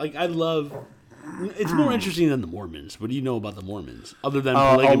down. I love. It's more interesting than the Mormons. What do you know about the Mormons other than A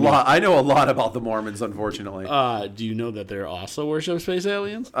polygamy? lot. I know a lot about the Mormons, unfortunately. Do you know that they also worship space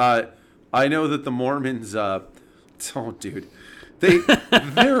aliens? I know that the Mormons, oh, dude.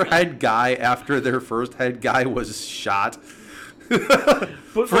 Their head guy, after their first head guy was shot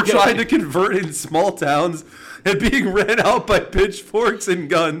for trying to convert in small towns and being ran out by pitchforks and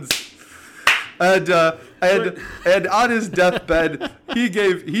guns. And on his deathbed, he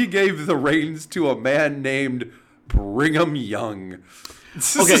gave the reins to a man named Brigham Young.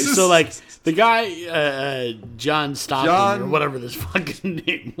 Okay, so like the guy John Stockton or whatever this fucking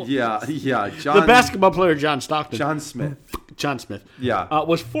name was. Yeah. John, The basketball player John Stockton. John Smith. John Smith. Yeah.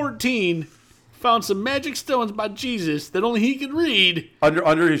 Was 14, found some magic stones by Jesus that only he could read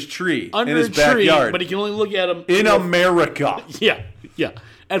Under his tree. under in his a tree, backyard. but he can only look at them in America. Yeah.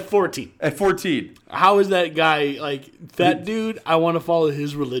 At 14. At 14. How is that guy like that dude? I want to follow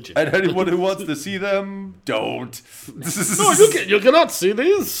his religion. And anyone who wants to see them, don't. No, you cannot see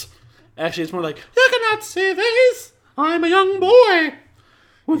these. Actually, it's more like, you cannot see these. I'm a young boy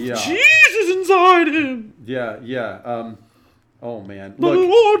with Yeah. Jesus inside him. Yeah. Oh man. The Look,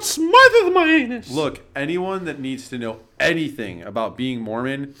 Lord smiteth my anus. Look, anyone that needs to know anything about being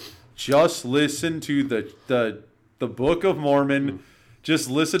Mormon, just listen to the Book of Mormon.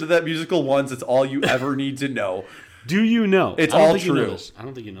 Just listen to that musical once. It's all you ever need to know. Do you know? It's I don't all think you know true. this. I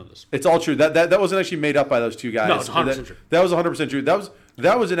don't think you know this. It's all true. That wasn't actually made up by those two guys. No, it's 100% true. That was 100% true.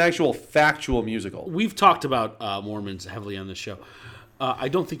 That was an actual factual musical. We've talked about Mormons heavily on this show. I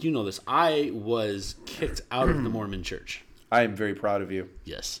don't think you know this. I was kicked out of the Mormon church. I am very proud of you.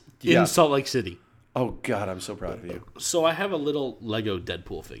 Yes. Yeah. In Salt Lake City. Oh God, I'm so proud of you. So I have a little Lego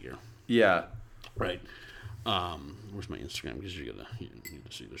Deadpool figure. Yeah. Right. Where's my Instagram? Because you need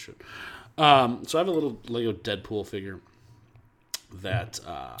to see this shit. So I have a little Lego Deadpool figure that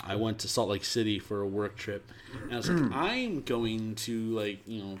I went to Salt Lake City for a work trip, and I was like, I'm going to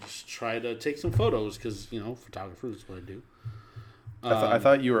just try to take some photos because photographer is what I do. I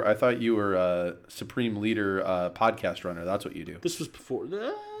thought you were Supreme Leader podcast runner. That's what you do. This was before.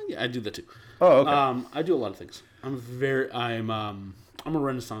 Yeah, I do that too. Oh, okay. I do a lot of things. I'm a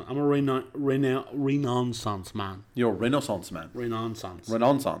Renaissance. I'm a Renaissance man. You're a Renaissance man. Renaissance.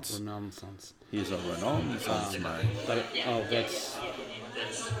 Renaissance. He's a Renaissance man. That's.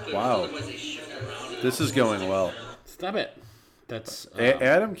 Wow. This is going well. Stop it. That's.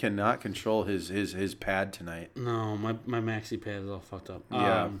 Adam cannot control his pad tonight. No, my maxi pad is all fucked up.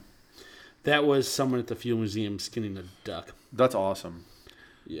 Yeah. That was someone at the Field Museum skinning a duck. That's awesome.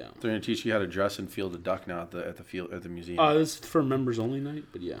 Yeah. They're gonna teach you how to dress and field a duck now at the museum. This is for members only night,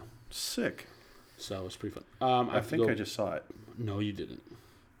 but yeah. Sick. So it was pretty fun. I think I just saw it. No, you didn't.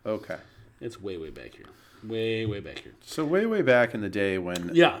 Okay. It's way back here. Way back here. So way back in the day when.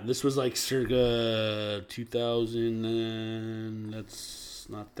 Yeah, this was like circa 2000. And that's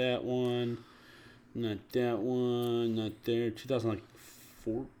not that one. Not that one. Not there.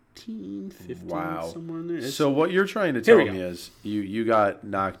 2014. 15, wow. Somewhere in there. So what you're trying to tell me is you got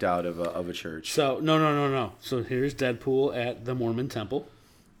knocked out of a church. So no. So here's Deadpool at the Mormon temple.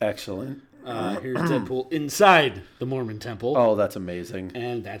 Excellent. Here's Deadpool inside the Mormon temple. Oh, that's amazing.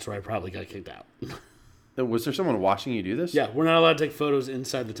 And that's where I probably got kicked out. Was there someone watching you do this? Yeah, we're not allowed to take photos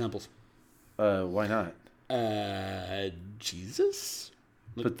inside the temples. Why not? Jesus.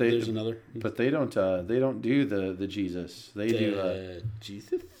 But there's another. But they don't do the Jesus. They do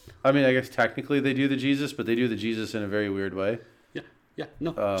Jesus. I mean, I guess technically they do the Jesus, but they do the Jesus in a very weird way. Yeah.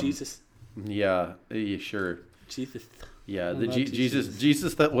 No, Jesus. Yeah, sure. Jesus. Yeah, the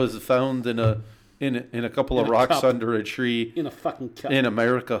Jesus that was found in a couple of rocks cup. under a tree In a fucking cup. in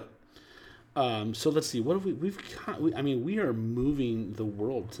America. So let's see. What have we are moving the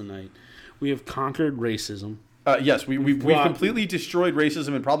world tonight. We have conquered racism. Yes, we've completely destroyed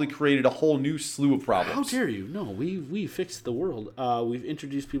racism and probably created a whole new slew of problems. How dare you? No, we fixed the world. We've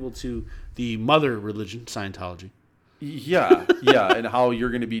introduced people to the mother religion, Scientology. Yeah, and how you're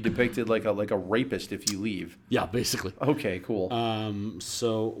going to be depicted like a rapist if you leave. Yeah, basically. Okay, cool.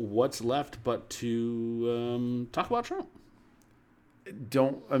 So what's left but to talk about Trump?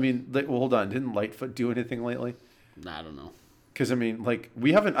 Hold on. Didn't Lightfoot do anything lately? I don't know. Because,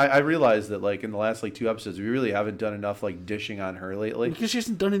 we haven't... I realized that, in the last, 2 episodes, we really haven't done enough, dishing on her lately. Because she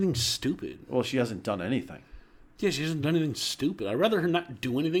hasn't done anything stupid. Well, she hasn't done anything. Yeah, she hasn't done anything stupid. I'd rather her not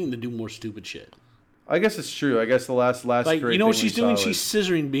do anything than do more stupid shit. I guess it's true. I guess the last great you know what she's doing? was... She's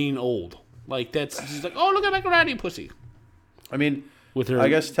scissoring being old. She's like, oh, look at my karate pussy. With her... I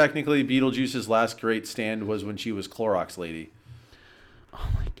guess technically Beetlejuice's last great stand was when she was Clorox Lady. Oh,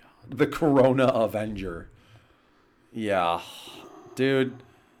 my God. The Corona Avenger. Yeah. Dude,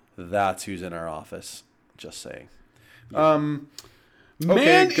 that's who's in our office. Just saying. Man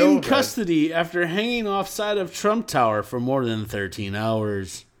in custody after hanging offside of Trump Tower for more than 13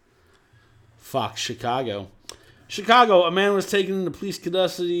 hours. Fox Chicago. Chicago, a man was taken into police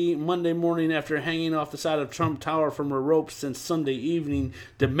custody Monday morning after hanging off the side of Trump Tower from a rope since Sunday evening,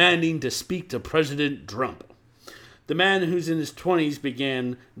 demanding to speak to President Trump. The man, who's in his 20s,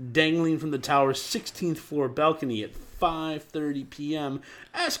 began dangling from the tower's 16th floor balcony at 5:30 p.m.,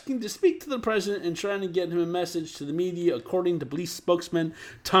 asking to speak to the president and trying to get him a message to the media, according to police spokesman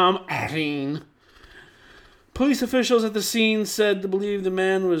Tom Arine. Police officials at the scene said to believe the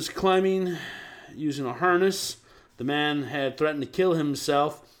man was climbing using a harness. The man had threatened to kill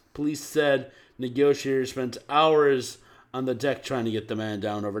himself. Police said negotiators spent hours on the deck trying to get the man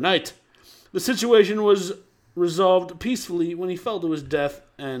down overnight. The situation was resolved peacefully when he fell to his death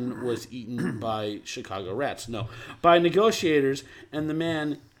and was eaten by Chicago rats. No, by negotiators, and the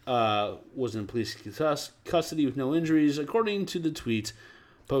man was in police custody with no injuries, according to the tweet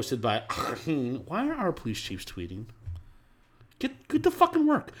posted by Why are our police chiefs tweeting? Get to fucking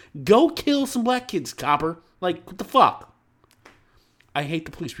work. Go kill some black kids, copper. Like, what the fuck? I hate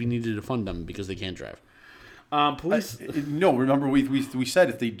the police. We need to defund them because they can't drive. Police. No, remember we said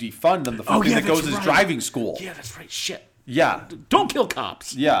if they defund them, the first thing that goes is driving school. Yeah, that's right. Shit. Yeah. Don't kill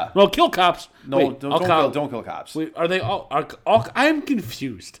cops. Yeah. Well, kill cops. No, Wait, don't kill cops. Wait, are they all? I'm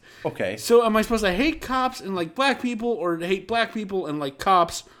confused. Okay. So am I supposed to hate cops and like black people, or hate black people and like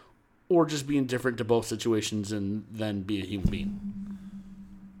cops, or just be indifferent to both situations and then be a human being?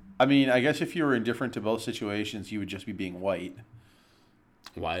 I mean, I guess if you were indifferent to both situations, you would just be being white.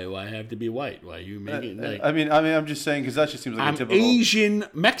 Why do I have to be white? Why are you making like? I mean, I'm just saying because that just seems like I'm a typical Asian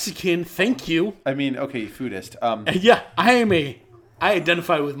Mexican. Thank you. I mean, okay, foodist. Yeah, I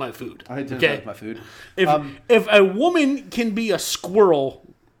identify with my food. I identify with my food. If a woman can be a squirrel,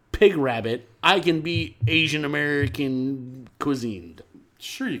 pig rabbit, I can be Asian American cuisined.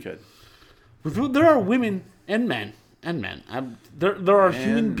 Sure, you could. There are women and men. There are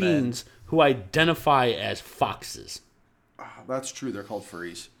human beings who identify as foxes. That's true. They're called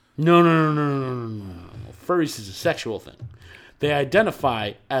furries. No. Furries is a sexual thing. They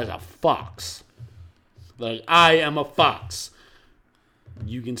identify as a fox. Like, I am a fox.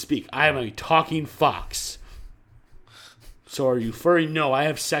 You can speak. I am a talking fox. So are you furry? No, I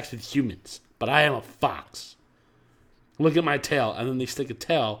have sex with humans. But I am a fox. Look at my tail. And then they stick a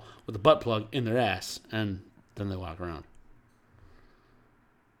tail with a butt plug in their ass. And then they walk around.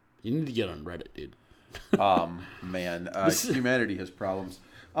 You need to get on Reddit, dude. Man, humanity has problems.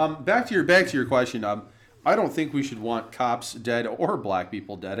 Back to your question. I don't think we should want cops dead or black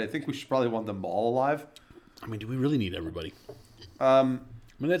people dead. I think we should probably want them all alive. I mean, do we really need everybody?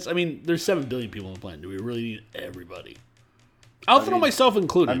 There's 7 billion people on the planet. Do we really need everybody? I'll throw myself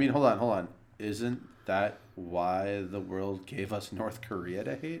included. I mean, hold on. Isn't that why the world gave us North Korea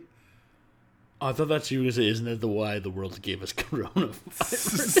to hate? I thought that's what you were going to say. Isn't that why the world gave us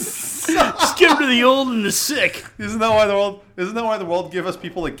coronavirus? Just give it to the old and the sick. Isn't that why the world gave us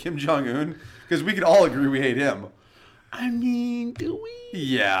people like Kim Jong-un? Because we could all agree we hate him. I mean, do we?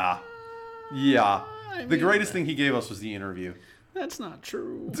 Yeah. The greatest thing he gave us was The Interview. That's not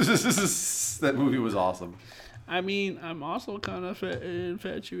true. That movie was awesome. I mean, I'm also kind of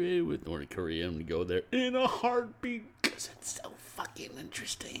infatuated with North Korea. I'm going to go there in a heartbeat because it's so fucking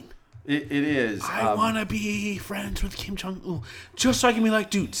interesting. It is. I want to be friends with Kim Jong-un just so I can be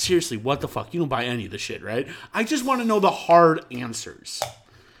like, dude, seriously, what the fuck? You don't buy any of the shit, right? I just want to know the hard answers.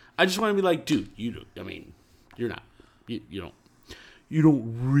 I just want to be like, dude, you're not. You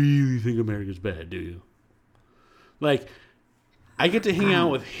don't really think America's bad, do you? Like, I get to hang out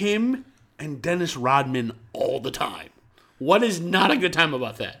with him and Dennis Rodman all the time. What is not a good time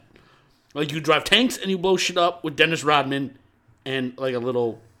about that? Like, you drive tanks and you blow shit up with Dennis Rodman and like a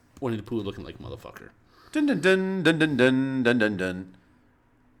little Winnie the Pooh looking like a motherfucker. Dun dun dun dun dun dun dun dun dun.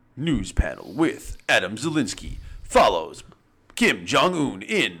 News panel with Adam Zelensky follows Kim Jong-un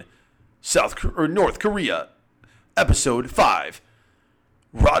in North Korea. Episode 5.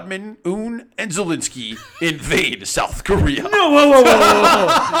 Rodman, Un, and Zelensky invade South Korea. No, whoa.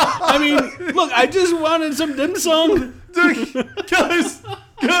 I mean, look, I just wanted some dim sum. Guys,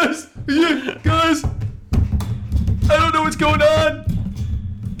 I don't know what's going on.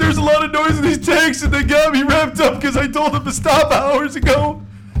 There's a lot of noise in these tanks, and they got me wrapped up because I told them to stop hours ago.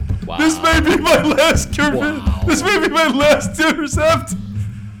 Wow. This may be my last This may be my last intercept.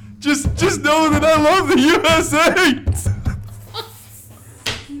 Just know that I love the USA.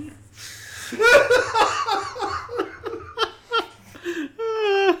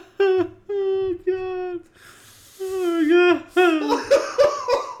 Oh God! Oh God!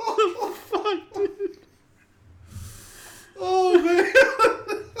 Fuck, dude. Oh man!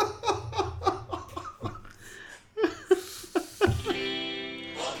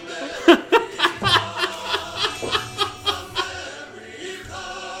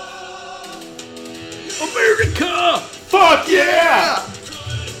 America!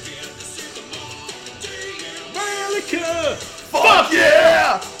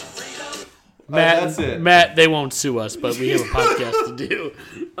 That's it. Matt, they won't sue us, but we have a podcast to do.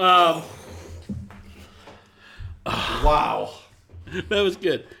 Wow. That was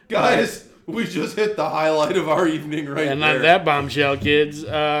good. Guys, we just hit the highlight of our evening right And there. on that bombshell, kids,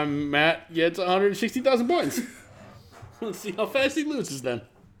 Matt gets 160,000 points. Let's see how fast he loses then.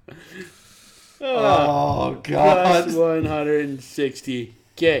 Oh, Plus God. 160.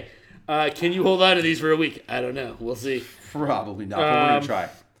 Okay. Can you hold on to these for a week? I don't know. We'll see. Probably not, but we're going to try.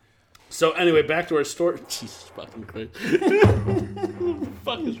 So anyway, back to our story. Jesus fucking Christ. What the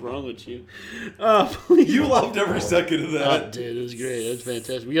fuck is wrong with you? Please. You loved every second of Oh, that. dude, it was great. It was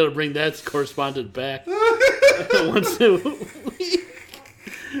fantastic. We got to bring that correspondent back once a week.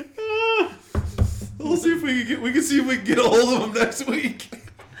 We'll see if we can see if we can get a hold of him next week.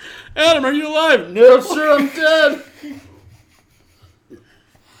 Adam, are you alive? No, sir, I'm dead.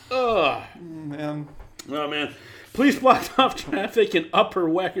 Oh, Man. oh man. Police blocked off traffic in Upper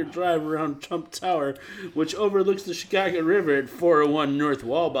Wacker Drive around Trump Tower, which overlooks the Chicago River at 401 North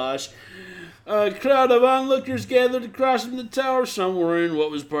Wabash. A crowd of onlookers gathered across from the tower, some wearing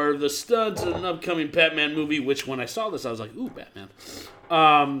what was part of the stunts in an upcoming Batman movie, which when I saw this, I was like, ooh,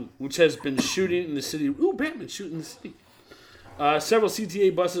 Batman. Which has been shooting in the city. Ooh, Batman shooting in the city. Several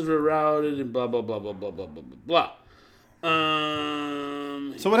CTA buses were routed and blah, blah, blah, blah, blah, blah, blah, blah.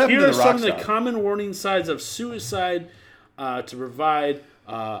 So what happened here to the are some of rock the star? common warning signs of suicide to provide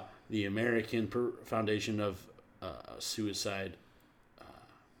the American Foundation of Suicide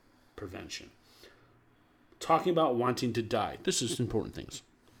Prevention. Talking about wanting to die. This is important things.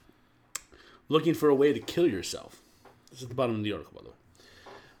 Looking for a way to kill yourself. This is at the bottom of the article, by the way.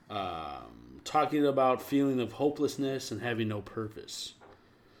 Talking about feeling of hopelessness and having no purpose.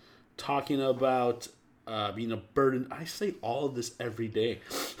 Talking about being a burden. I say all of this every day.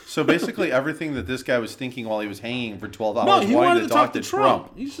 So basically everything that this guy was thinking while he was hanging for 12 hours No, he wanted to to talk to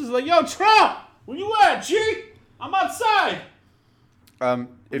Trump. He's just like, yo, Trump, where you at, G? I'm outside.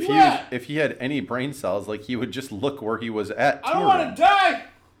 If he had any brain cells, like he would just look where he was at. I don't want to die,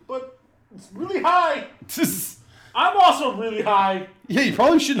 but it's really high. I'm also really high. Yeah, he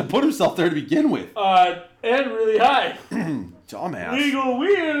probably shouldn't have put himself there to begin with. And really high. Dumbass. Legal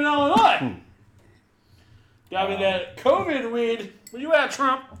weed in Illinois. Got me that COVID weed. Where you at,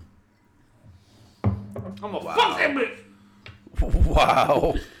 Trump? I'm gonna fuck that bitch.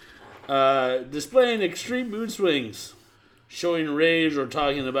 Wow. Displaying extreme mood swings, showing rage, or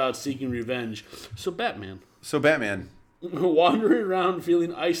talking about seeking revenge. So Batman. Wandering around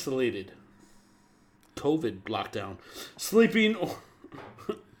feeling isolated. COVID lockdown. Sleeping or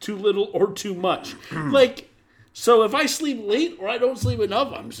too little or too much. So if I sleep late or I don't sleep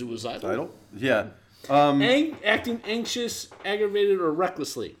enough, I'm suicidal. Yeah. Acting anxious, aggravated, or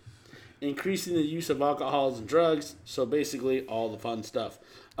recklessly. Increasing the use of alcohols and drugs. So basically, all the fun stuff.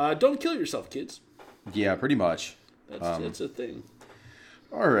 Don't kill yourself, kids. Yeah, pretty much. That's a thing.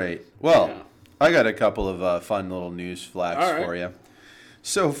 All right. Well, Yeah. I got a couple of fun little news flags All right. for you.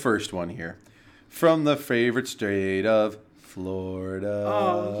 So first one here. From the favorite state of Florida.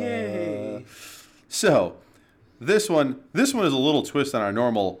 Oh, yay. So, this one is a little twist on our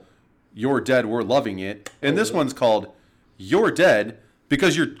normal "You're dead, we're loving it," and this one's called "You're dead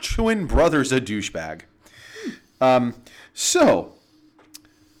because your twin brother's a douchebag." So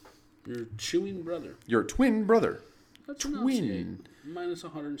Your chewing brother. your twin brother, That's twin. minus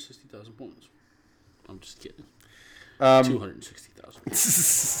 160,000 points. I'm just kidding. 260,000.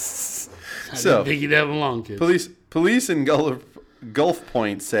 I So- didn't think you'd have them long, kids. Police in Gulf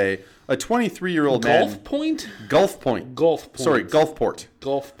Point say a 23-year-old man. Gulf Point? Gulf Point. Gulf Point. Sorry, Gulfport.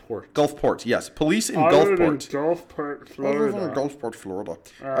 Gulfport. Gulfport. Yes, police in I live in Gulfport. Gulfport, I live in Florida. Gulfport, Florida.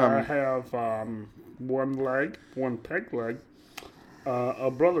 I have one leg, one peg leg, a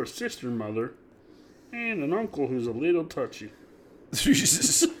brother, sister, mother, and an uncle who's a little touchy.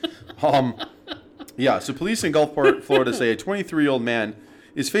 Jesus. Yeah, so police in Gulfport, Florida say a 23-year-old man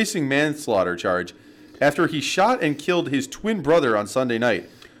is facing manslaughter charge after he shot and killed his twin brother on Sunday night.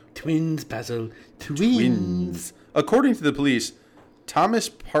 Twins, Basil. Twins. According to the police, Thomas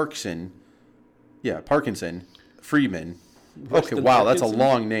Parkinson Freeman. Okay, Rustin wow, that's a Parkinson?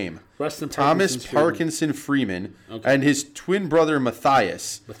 long name. Rustin Thomas Parkinson's Freeman. Parkinson Freeman Okay. and his twin brother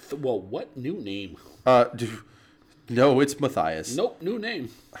Matthias. Well, what new name? No, it's Matthias. Nope, new name.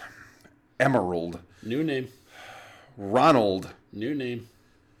 Emerald. New name. Ronald. New name.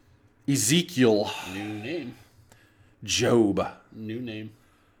 Ezekiel. New name. Job. New name.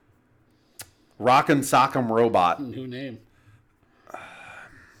 Rock'em Sock'em Robot. New name.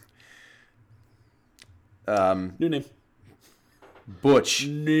 New name. Butch.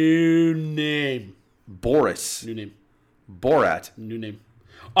 New name. Boris. New name. Borat. New name.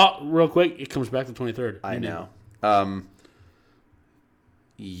 Oh, real quick, it comes back to 23rd. I know.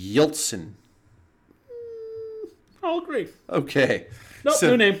 Yeltsin. I'll agree. Okay. Nope,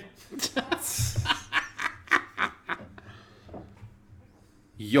 new name.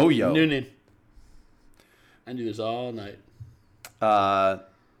 Yo-Yo. New name. I do this all night.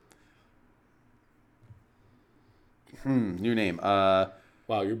 New name. Wow,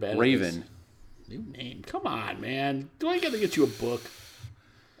 you're bad. Raven. New name. Come on, man. Do I got to get you a book?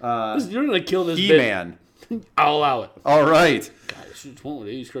 You're gonna kill this. He-Man. Bit. I'll allow it. All right. God, this is one of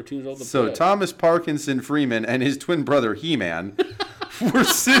these cartoons all the So best. Thomas Parkinson Freeman and his twin brother He-Man were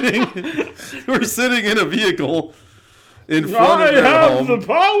sitting in a vehicle in front of their home. the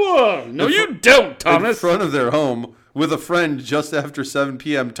power. No, you don't, In Thomas. front of their home with a friend just after 7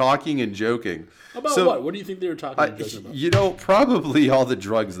 p.m. talking and joking. About So, what? What do you think they were talking and joking about? You know, probably all the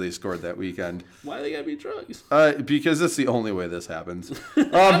drugs they scored that weekend. Why do they gotta be drugs? Because that's the only way this happens.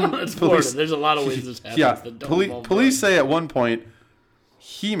 It's Florida. There's a lot of ways this happens. Yeah, that don't involve police drugs. say at one point,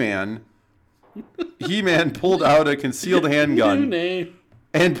 He-Man pulled out a concealed New handgun name.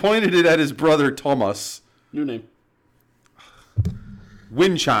 and pointed it at his brother Thomas. New name.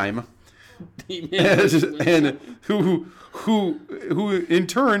 Windchime, and who in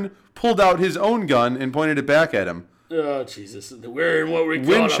turn pulled out his own gun and pointed it back at him. Oh, Jesus. We're in what we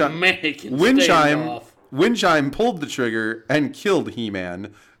call a American standoff. Windchime pulled the trigger and killed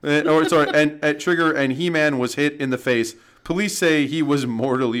He-Man. And Trigger and He-Man was hit in the face. Police say he was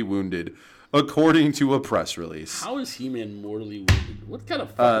mortally wounded, according to a press release. How is He-Man mortally wounded? What kind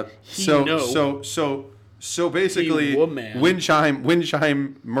of fucking So basically, He-Woman.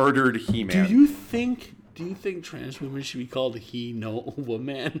 Windchime murdered He-Man. Do you think trans women should be called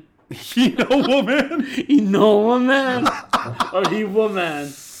He-No-Woman? He-No-Woman? He-No-Woman? Or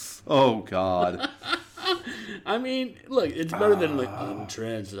He-Woman? Oh, God. I mean, look, it's better than like, I'm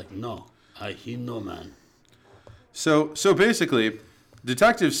trans. It's like, no, He-No-Man. So basically,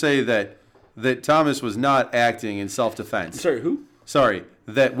 detectives say that Thomas was not acting in self-defense. Sorry, who? Sorry,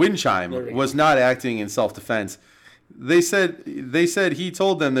 that Windchime was not acting in self-defense. They said he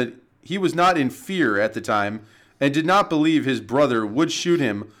told them that he was not in fear at the time and did not believe his brother would shoot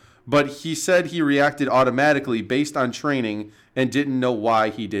him, but he said he reacted automatically based on training and didn't know why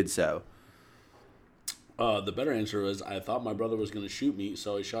he did so. The better answer was, I thought my brother was going to shoot me,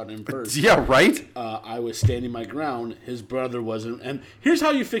 so I shot him first. Yeah, right? I was standing my ground. His brother wasn't. And here's how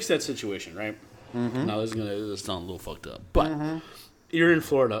you fix that situation, right? Mm-hmm. Now, this is going to sound a little fucked up. But you're in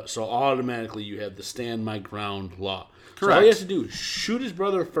Florida, so automatically you have the stand my ground law. Correct. So all he has to do is shoot his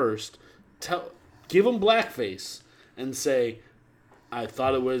brother first, give him blackface, and say, I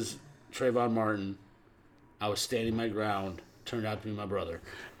thought it was Trayvon Martin. I was standing my ground. Turned out to be my brother.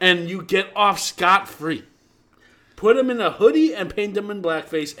 And you get off scot-free. Put him in a hoodie and paint him in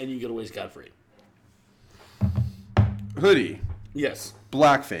blackface, and you get away scot-free. Hoodie, Yes.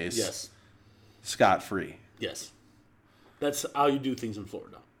 blackface, Yes. scot-free. Yes. That's how you do things in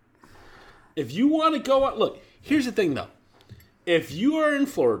Florida. If you want to go out... Look, here's the thing, though. If you are in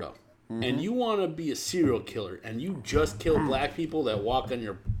Florida and you want to be a serial killer and you just kill black people that walk on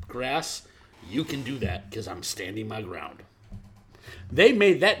your grass, you can do that because I'm standing my ground. They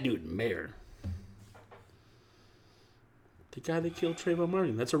made that dude mayor. The guy that killed Trayvon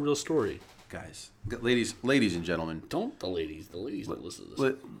Martin. That's a real story. Guys, ladies and gentlemen. Don't the ladies. The ladies don't listen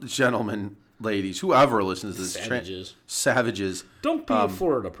to this. Gentlemen, ladies, whoever listens to this. Savages. Savages. Don't be a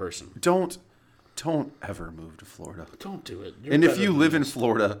Florida person. Don't ever move to Florida. Don't do it. And if you live in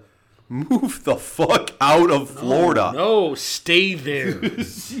Florida, move the fuck out of Florida. No, stay there.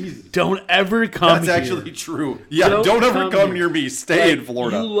 Don't ever come That's here. actually true. Yeah, don't ever come near me. Stay in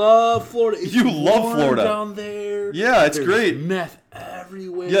Florida. You love Florida. It's You love warm Florida. down there. Yeah, it's There's great. Meth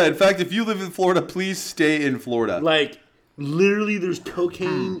everywhere. Yeah, in fact, if you live in Florida, please stay in Florida. Like, literally, there's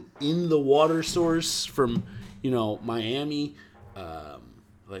cocaine in the water source from, Miami.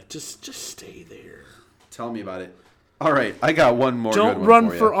 Just stay there. Tell me about it. All right, I got one more. Don't good one run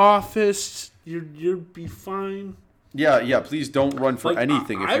for for you. office. You'll be fine. Yeah. Please don't run for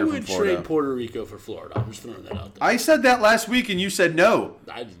anything if I you're would from Florida. trade Puerto Rico for Florida. I'm just throwing that out there. I said that last week, and you said no.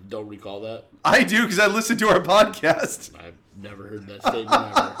 I don't recall that. I do because I listened to our podcast. I've never heard that statement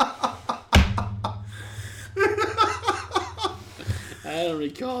ever. I don't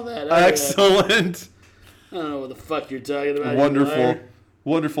recall that. Excellent. I don't know what the fuck you're talking about.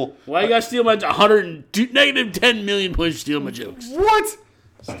 Wonderful. Why you gotta steal my negative 10 million points to steal my jokes? What?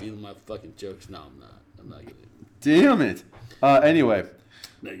 Stealing my fucking jokes? No, I'm not. I'm not gonna. Damn it. Anyway.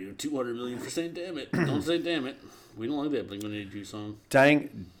 Negative 200 million for saying damn it. Don't say damn it. We don't like that Blink-182 song.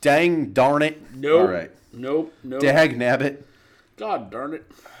 Dang darn it. Nope. All right. Nope. Dag nabbit. God darn it.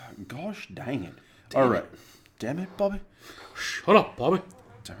 Gosh dang it. All right. Damn it, Bobby. Shut up, Bobby.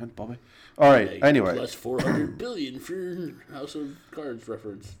 Damn it, Bobby. All right. Anyway. Plus 400 billion for House of Cards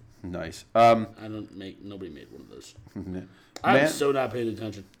reference. Nice. Nobody made one of those. I'm so not paying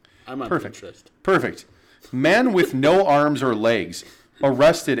attention. I'm on Pinterest. Perfect. Man with no arms or legs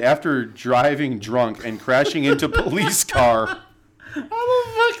arrested after driving drunk and crashing into police car. How the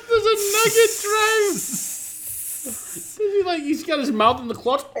fuck does a nugget drive? Is he like, he's got his mouth in the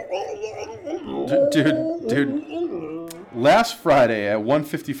clutch? Dude. Last Friday at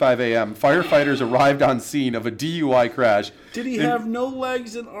 1:55 a.m., firefighters arrived on scene of a DUI crash. Did he have no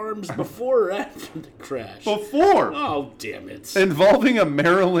legs and arms before or after the crash? Before! Oh, damn it. Involving a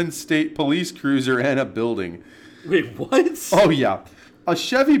Maryland State police cruiser and a building. Wait, what? Oh, yeah. A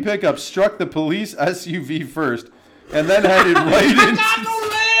Chevy pickup struck the police SUV first, and then headed right into... no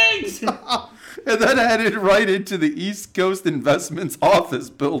legs! And then headed right into the East Coast Investments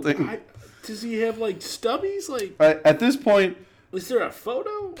office building. Does he have, like, stubbies? Like, at this point... Is there a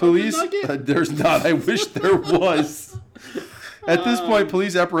photo police, of the nugget? There's not. I wish there was. At this point,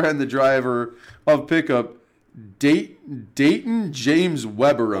 police apprehend the driver of pickup, Dayton James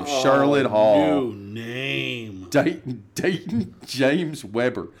Weber of Charlotte Hall. New name. Dayton James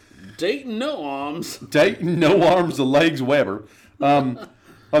Weber. Dayton no arms. Dayton no arms, the legs Weber.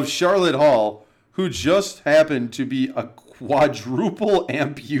 Of Charlotte Hall, who just happened to be a quadruple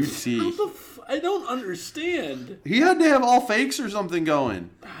amputee. I don't understand. He had to have all fakes or something going.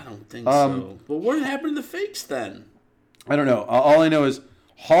 I don't think so. But what happened to the fakes then? I don't know. All I know is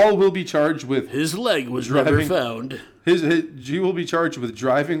Hall will be charged with... His leg was never found. He will be charged with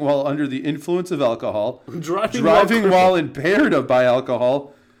driving while under the influence of alcohol, driving while impaired by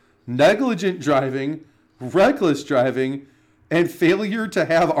alcohol, negligent driving, reckless driving, and failure to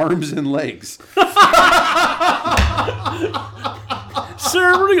have arms and legs.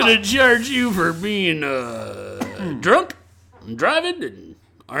 Sir, we're going to charge you for being drunk, and driving, and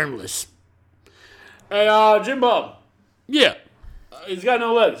armless. Hey, Jimbo. Yeah. He's got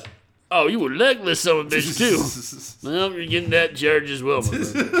no legs. Oh, you were legless son of a bitch, too. Well, you're getting that charge as well, my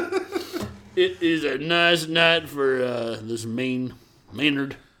friend. It is a nice night for this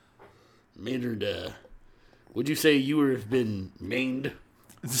Maynard. Would you say you have been mained,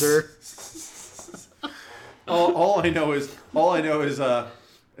 sir? All I know is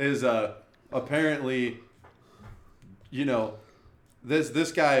apparently, you know,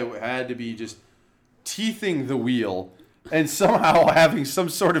 this guy had to be just teething the wheel and somehow having some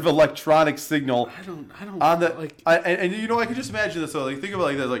sort of electronic signal. I don't on the like. And you know, I can just imagine this. So like, think about it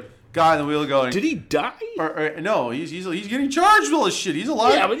like this, like guy in the wheel going. Did he die? No, he's getting charged with all this shit. He's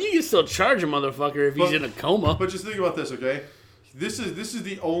alive. Yeah, but you can still charge a motherfucker if he's in a coma. But just think about this, okay? This is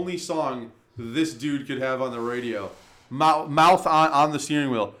the only song this dude could have on the radio. Mouth on the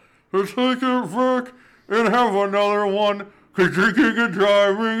steering wheel. Let's take it back and have another one. Cause drinking and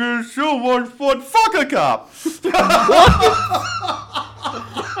driving is so much fun. Fuck a cop.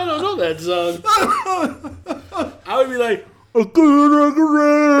 I don't know that song. I would be like, a good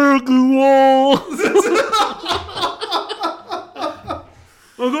wall.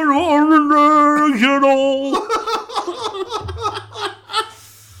 I got original.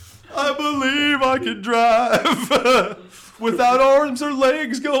 I believe I can drive without arms or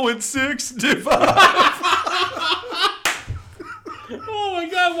legs going 65. Oh my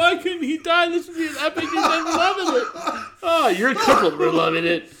god, why couldn't he die? This would be an epic and I'm loving it. Oh, you're crippled for loving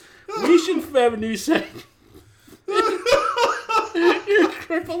it. We should have a new segment. You're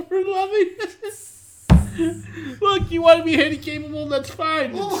crippled for loving it. Look, you want to be handicapable, that's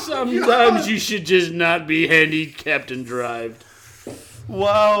fine. Sometimes you should just not be handicapped and drive.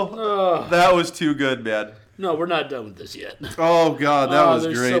 Wow. That was too good, man. No, we're not done with this yet. Oh god, that was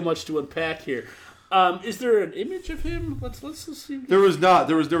there's great. There's so much to unpack here. Is there an image of him? Let's see. There was not.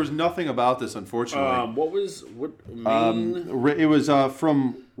 There was nothing about this, unfortunately. It was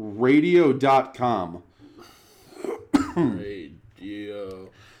from radio.com.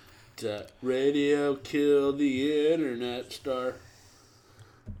 Radio killed the internet star.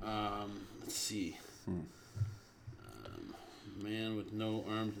 Let's see. Man with no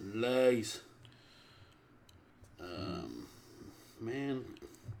arms and legs. Man,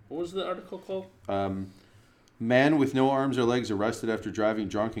 what was the article called? Man with no arms or legs arrested after driving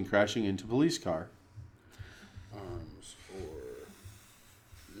drunk and crashing into police car. Arms or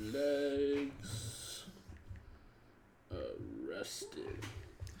legs arrested.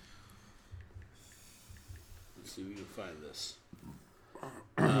 Let's see if we can find this.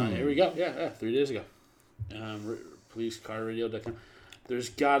 Here we go. Yeah, 3 days ago. Policecarradio.com. There's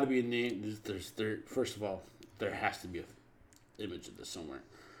got to be a name. First of all, there has to be image of this somewhere.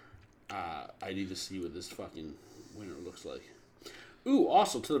 I need to see what this fucking winner looks like. Ooh,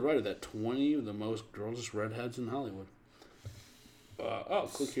 also to the right of that, 20 of the most grossest redheads in Hollywood.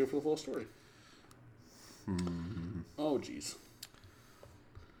 Click here for the full story. Oh, jeez.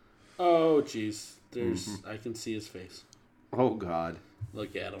 Oh, jeez. I can see his face. Oh, God.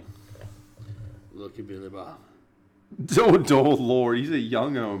 Look at him. Look at Billy Bob. Oh, Lord. He's a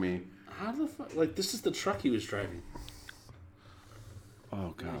young homie. How the fuck? Like, this is the truck he was driving.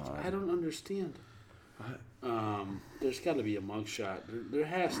 Oh, God. Like, I don't understand. There's got to be a mugshot. There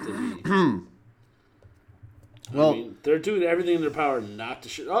has to be. Well, I mean, they're doing everything in their power not to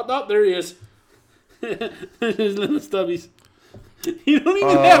shoot. Oh, no, there he is. There's little stubbies. You don't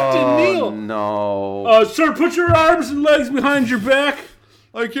even have to kneel. No. Sir, put your arms and legs behind your back.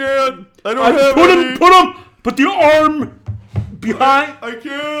 I can't. I don't have any. Put the arm behind. I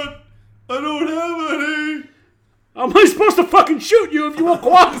can't. I don't have any. How am I supposed to fucking shoot you if you won't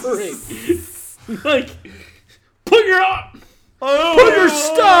cooperate? Like, put your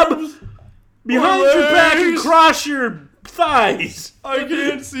stub behind your back and cross your thighs. I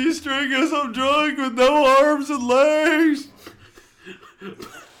can't see straight because I'm drunk with no arms and legs.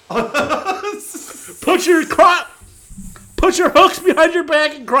 Put your hooks behind your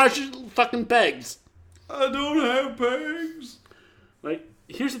back and cross your fucking pegs. I don't have pegs. Like,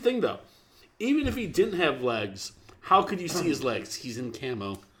 here's the thing though. Even if he didn't have legs, how could you see his legs? He's in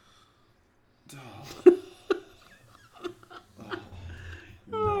camo.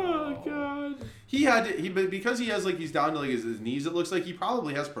 Oh God. He had to, because he has he's down to his knees. It looks like he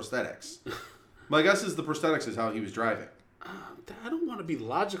probably has prosthetics. My guess is the prosthetics is how he was driving. I don't want to be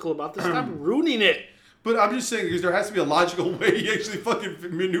logical about this. Stop ruining it. But I'm just saying because there has to be a logical way he actually fucking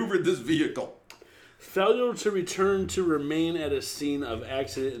maneuvered this vehicle. Failure to return to remain at a scene of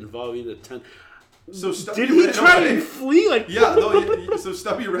accident involving a So Stubby did he ran try away? and flee? Like Yeah. No. So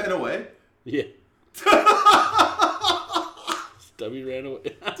Stubby ran away. Yeah. Stubby ran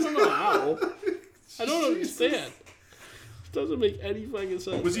away. I don't know how. I don't understand. It doesn't make any fucking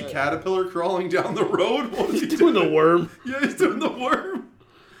sense. Was he caterpillar crawling down the road? What was he doing the worm? Yeah, he's doing the worm.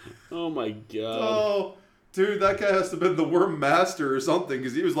 Oh my God. Oh, dude, that guy has to have been the worm master or something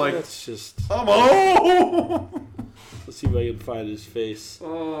because he was like, That's just. I'm home. Let's see if I can find his face.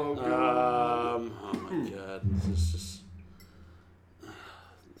 Oh, God. Oh my God. This is just.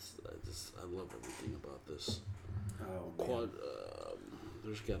 I love everything about this. Oh, man.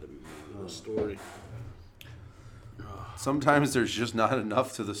 There's got to be more to the story. Sometimes there's just not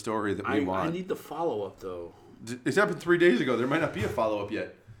enough to the story that we want. I need the follow up though. It happened 3 days ago. There might not be a follow up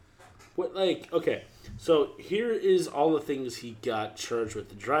yet. What, okay, so here is all the things he got charged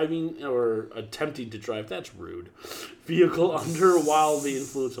with: driving or attempting to drive. That's rude. Vehicle under while the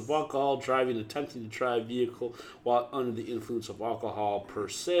influence of alcohol, driving, attempting to drive vehicle while under the influence of alcohol per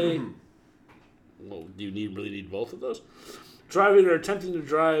se. Well, do you really need both of those? Driving or attempting to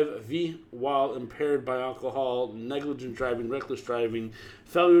drive while impaired by alcohol, negligent driving, reckless driving,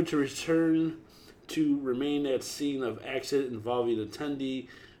 failure to return to remain at scene of accident involving attendee,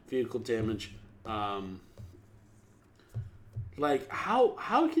 vehicle damage. How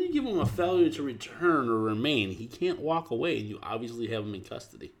can you give him a failure to return or remain? He can't walk away, and you obviously have him in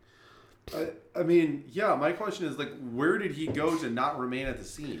custody. I mean, yeah, my question is, where did he go to not remain at the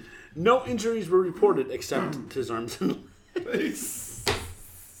scene? No injuries were reported except his arms and legs,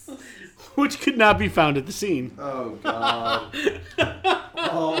 which could not be found at the scene. Oh, God.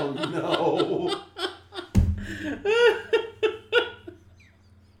 Oh, no.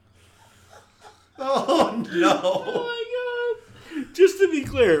 Oh, no. Oh, my God. Just to be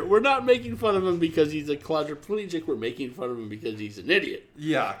clear, we're not making fun of him because he's a quadriplegic. We're making fun of him because he's an idiot.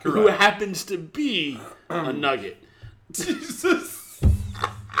 Yeah, correct. Who happens to be a nugget. Jesus.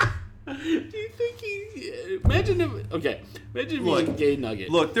 Do you think imagine if he's a gay nugget.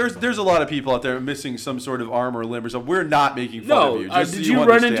 Look, there's a lot of people out there missing some sort of arm or limb or something. We're not making fun of you. Just did so you run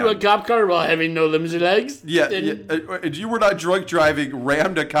understand. into a cop car while having no limbs or legs? Yeah. You were not drunk driving,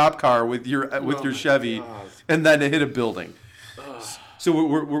 rammed a cop car with your Chevy, God. and then hit a building. So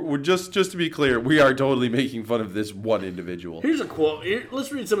we're just to be clear, we are totally making fun of this one individual. Here's a quote.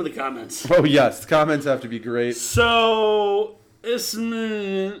 Let's read some of the comments. Oh yes, the comments have to be great. So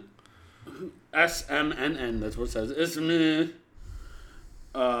SMNN, that's what it says. SMNN.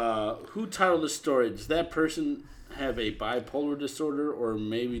 Who titled the story? Does that person have a bipolar disorder, or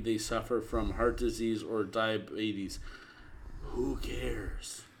maybe they suffer from heart disease or diabetes? Who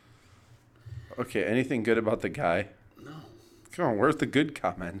cares? Okay, anything good about the guy? No. Come on, where's the good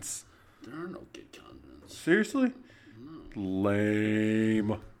comments? There are no good comments. Seriously? No.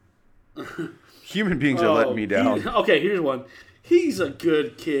 Lame. Human beings are letting me down. Okay, here's one. He's a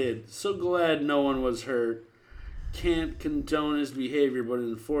good kid. So glad no one was hurt. Can't condone his behavior, but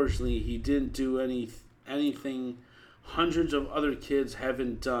unfortunately, he didn't do anything hundreds of other kids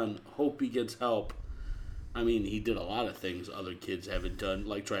haven't done. Hope he gets help. I mean, he did a lot of things other kids haven't done,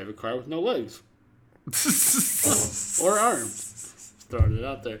 like drive a car with no legs. Or arms. Throwing it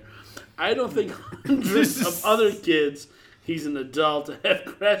out there. I don't think hundreds of other kids, he's an adult, have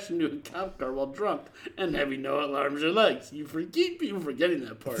crashed into a cop car while drunk and having no arms or legs. You keep people forgetting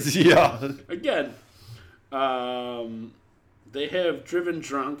that part. Yeah. Again, they have driven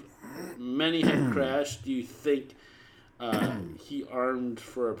drunk. Many have crashed. Do you think he aimed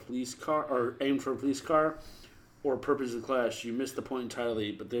for a police car, or purpose of clash? You missed the point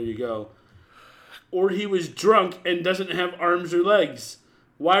entirely, but there you go. Or he was drunk and doesn't have arms or legs.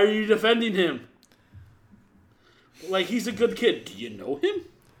 Why are you defending him? Like, he's a good kid. Do you know him?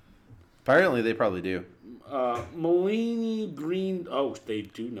 Apparently, they probably do. Mulaney Green. Oh, they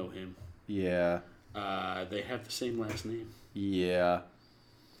do know him. Yeah. They have the same last name. Yeah.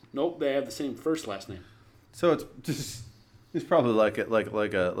 Nope, they have the same first last name. So it's probably like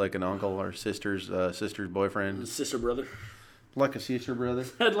an uncle or sister's boyfriend. Sister brother. Like a sister brother.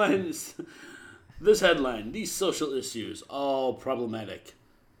 This headline: these social issues all problematic.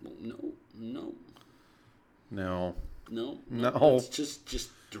 No. It's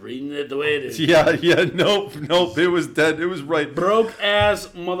just reading it the way it is. Yeah. Nope. It was dead. It was right. Broken ass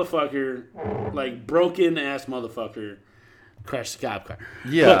motherfucker crashed the cop car.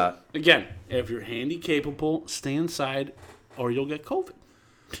 Yeah. But, again, if you're handy capable, stay inside or you'll get COVID.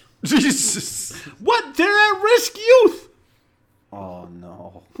 Jesus. What? They're at risk youth. Oh,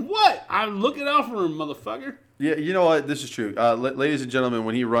 no. What? I'm looking out for him, motherfucker. Yeah, you know what? This is true. Ladies and gentlemen,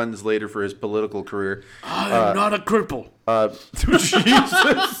 when he runs later for his political career... I am not a cripple. Jesus.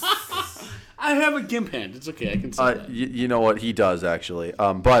 I have a gimp hand. It's okay. I can say that. You know what? He does, actually.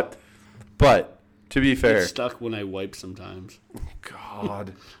 But, to be fair... It's stuck when I wipe sometimes.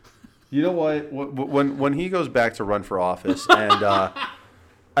 God. You know what? When he goes back to run for office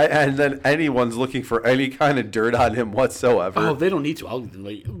and then anyone's looking for any kind of dirt on him whatsoever. Oh, they don't need to. I'll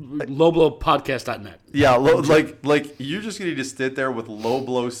lowblowpodcast.net. Yeah, like you're just gonna just sit there with low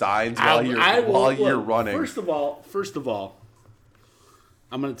blow signs while you're running. First of all,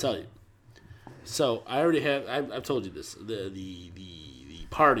 I'm gonna tell you. So I already have. I've told you this. The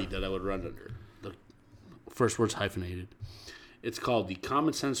party that I would run under. The first word's hyphenated. It's called the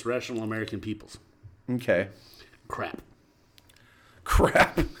Common Sense Rational American Peoples. Okay. Crap.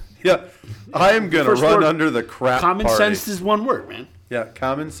 Yeah, I am gonna run under the crap. Common party. sense is one word, man. Yeah,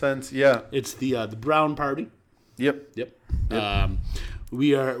 common sense. Yeah, it's the Brown Party. Yep.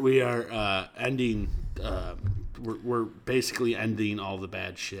 We are ending. We're basically ending all the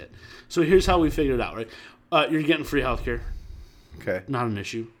bad shit. So here's how we figured it out. Right, you're getting free healthcare. Okay. Not an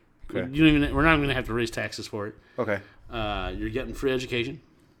issue. Okay. We're not even gonna have to raise taxes for it. Okay. You're getting free education.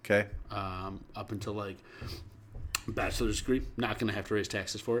 Okay. Up until like bachelor's degree, not going to have to raise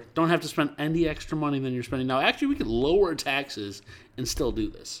taxes for it. Don't have to spend any extra money than you're spending now. Actually, we could lower taxes and still do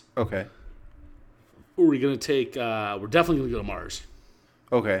this. Okay. We're going to take. We're definitely going to go to Mars.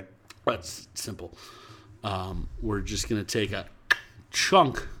 Okay. That's simple. We're just going to take a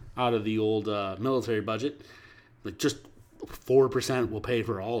chunk out of the old military budget. Like just 4% will pay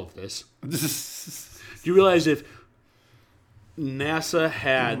for all of this. Do you realize if NASA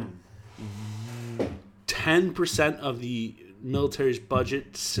had 10% of the military's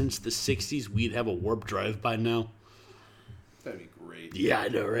budget since the 60s, we'd have a warp drive by now? That'd be great. Yeah, I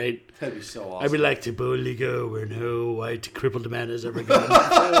know, right? That'd be so awesome. I would like to boldly go where no white crippled man has ever gone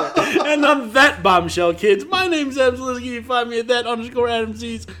before. And on that bombshell, kids, my name's Adam Zalisky. You can find me at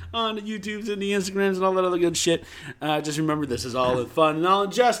 _AdamZ's on the YouTubes and the Instagrams and all that other good shit. Just remember, this is all in fun and all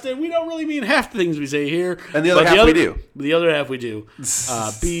in jest, and we don't really mean half the things we say here. And the other half we do. The other half we do.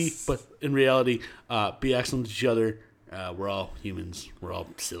 But in reality, be excellent to each other. We're all humans. We're all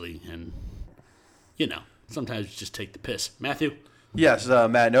silly, and sometimes you just take the piss. Matthew? Yes,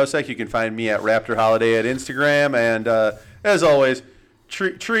 Matt Nosek. You can find me at Raptor Holiday at Instagram. And as always,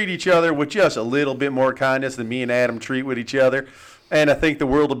 treat each other with just a little bit more kindness than me and Adam treat with each other. And I think the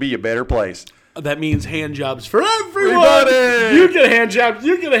world will be a better place. That means hand jobs for everyone. Everybody! You get a hand job.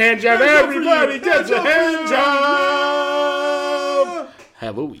 You get a hand job. Everybody gets a hand job.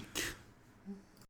 Have a week.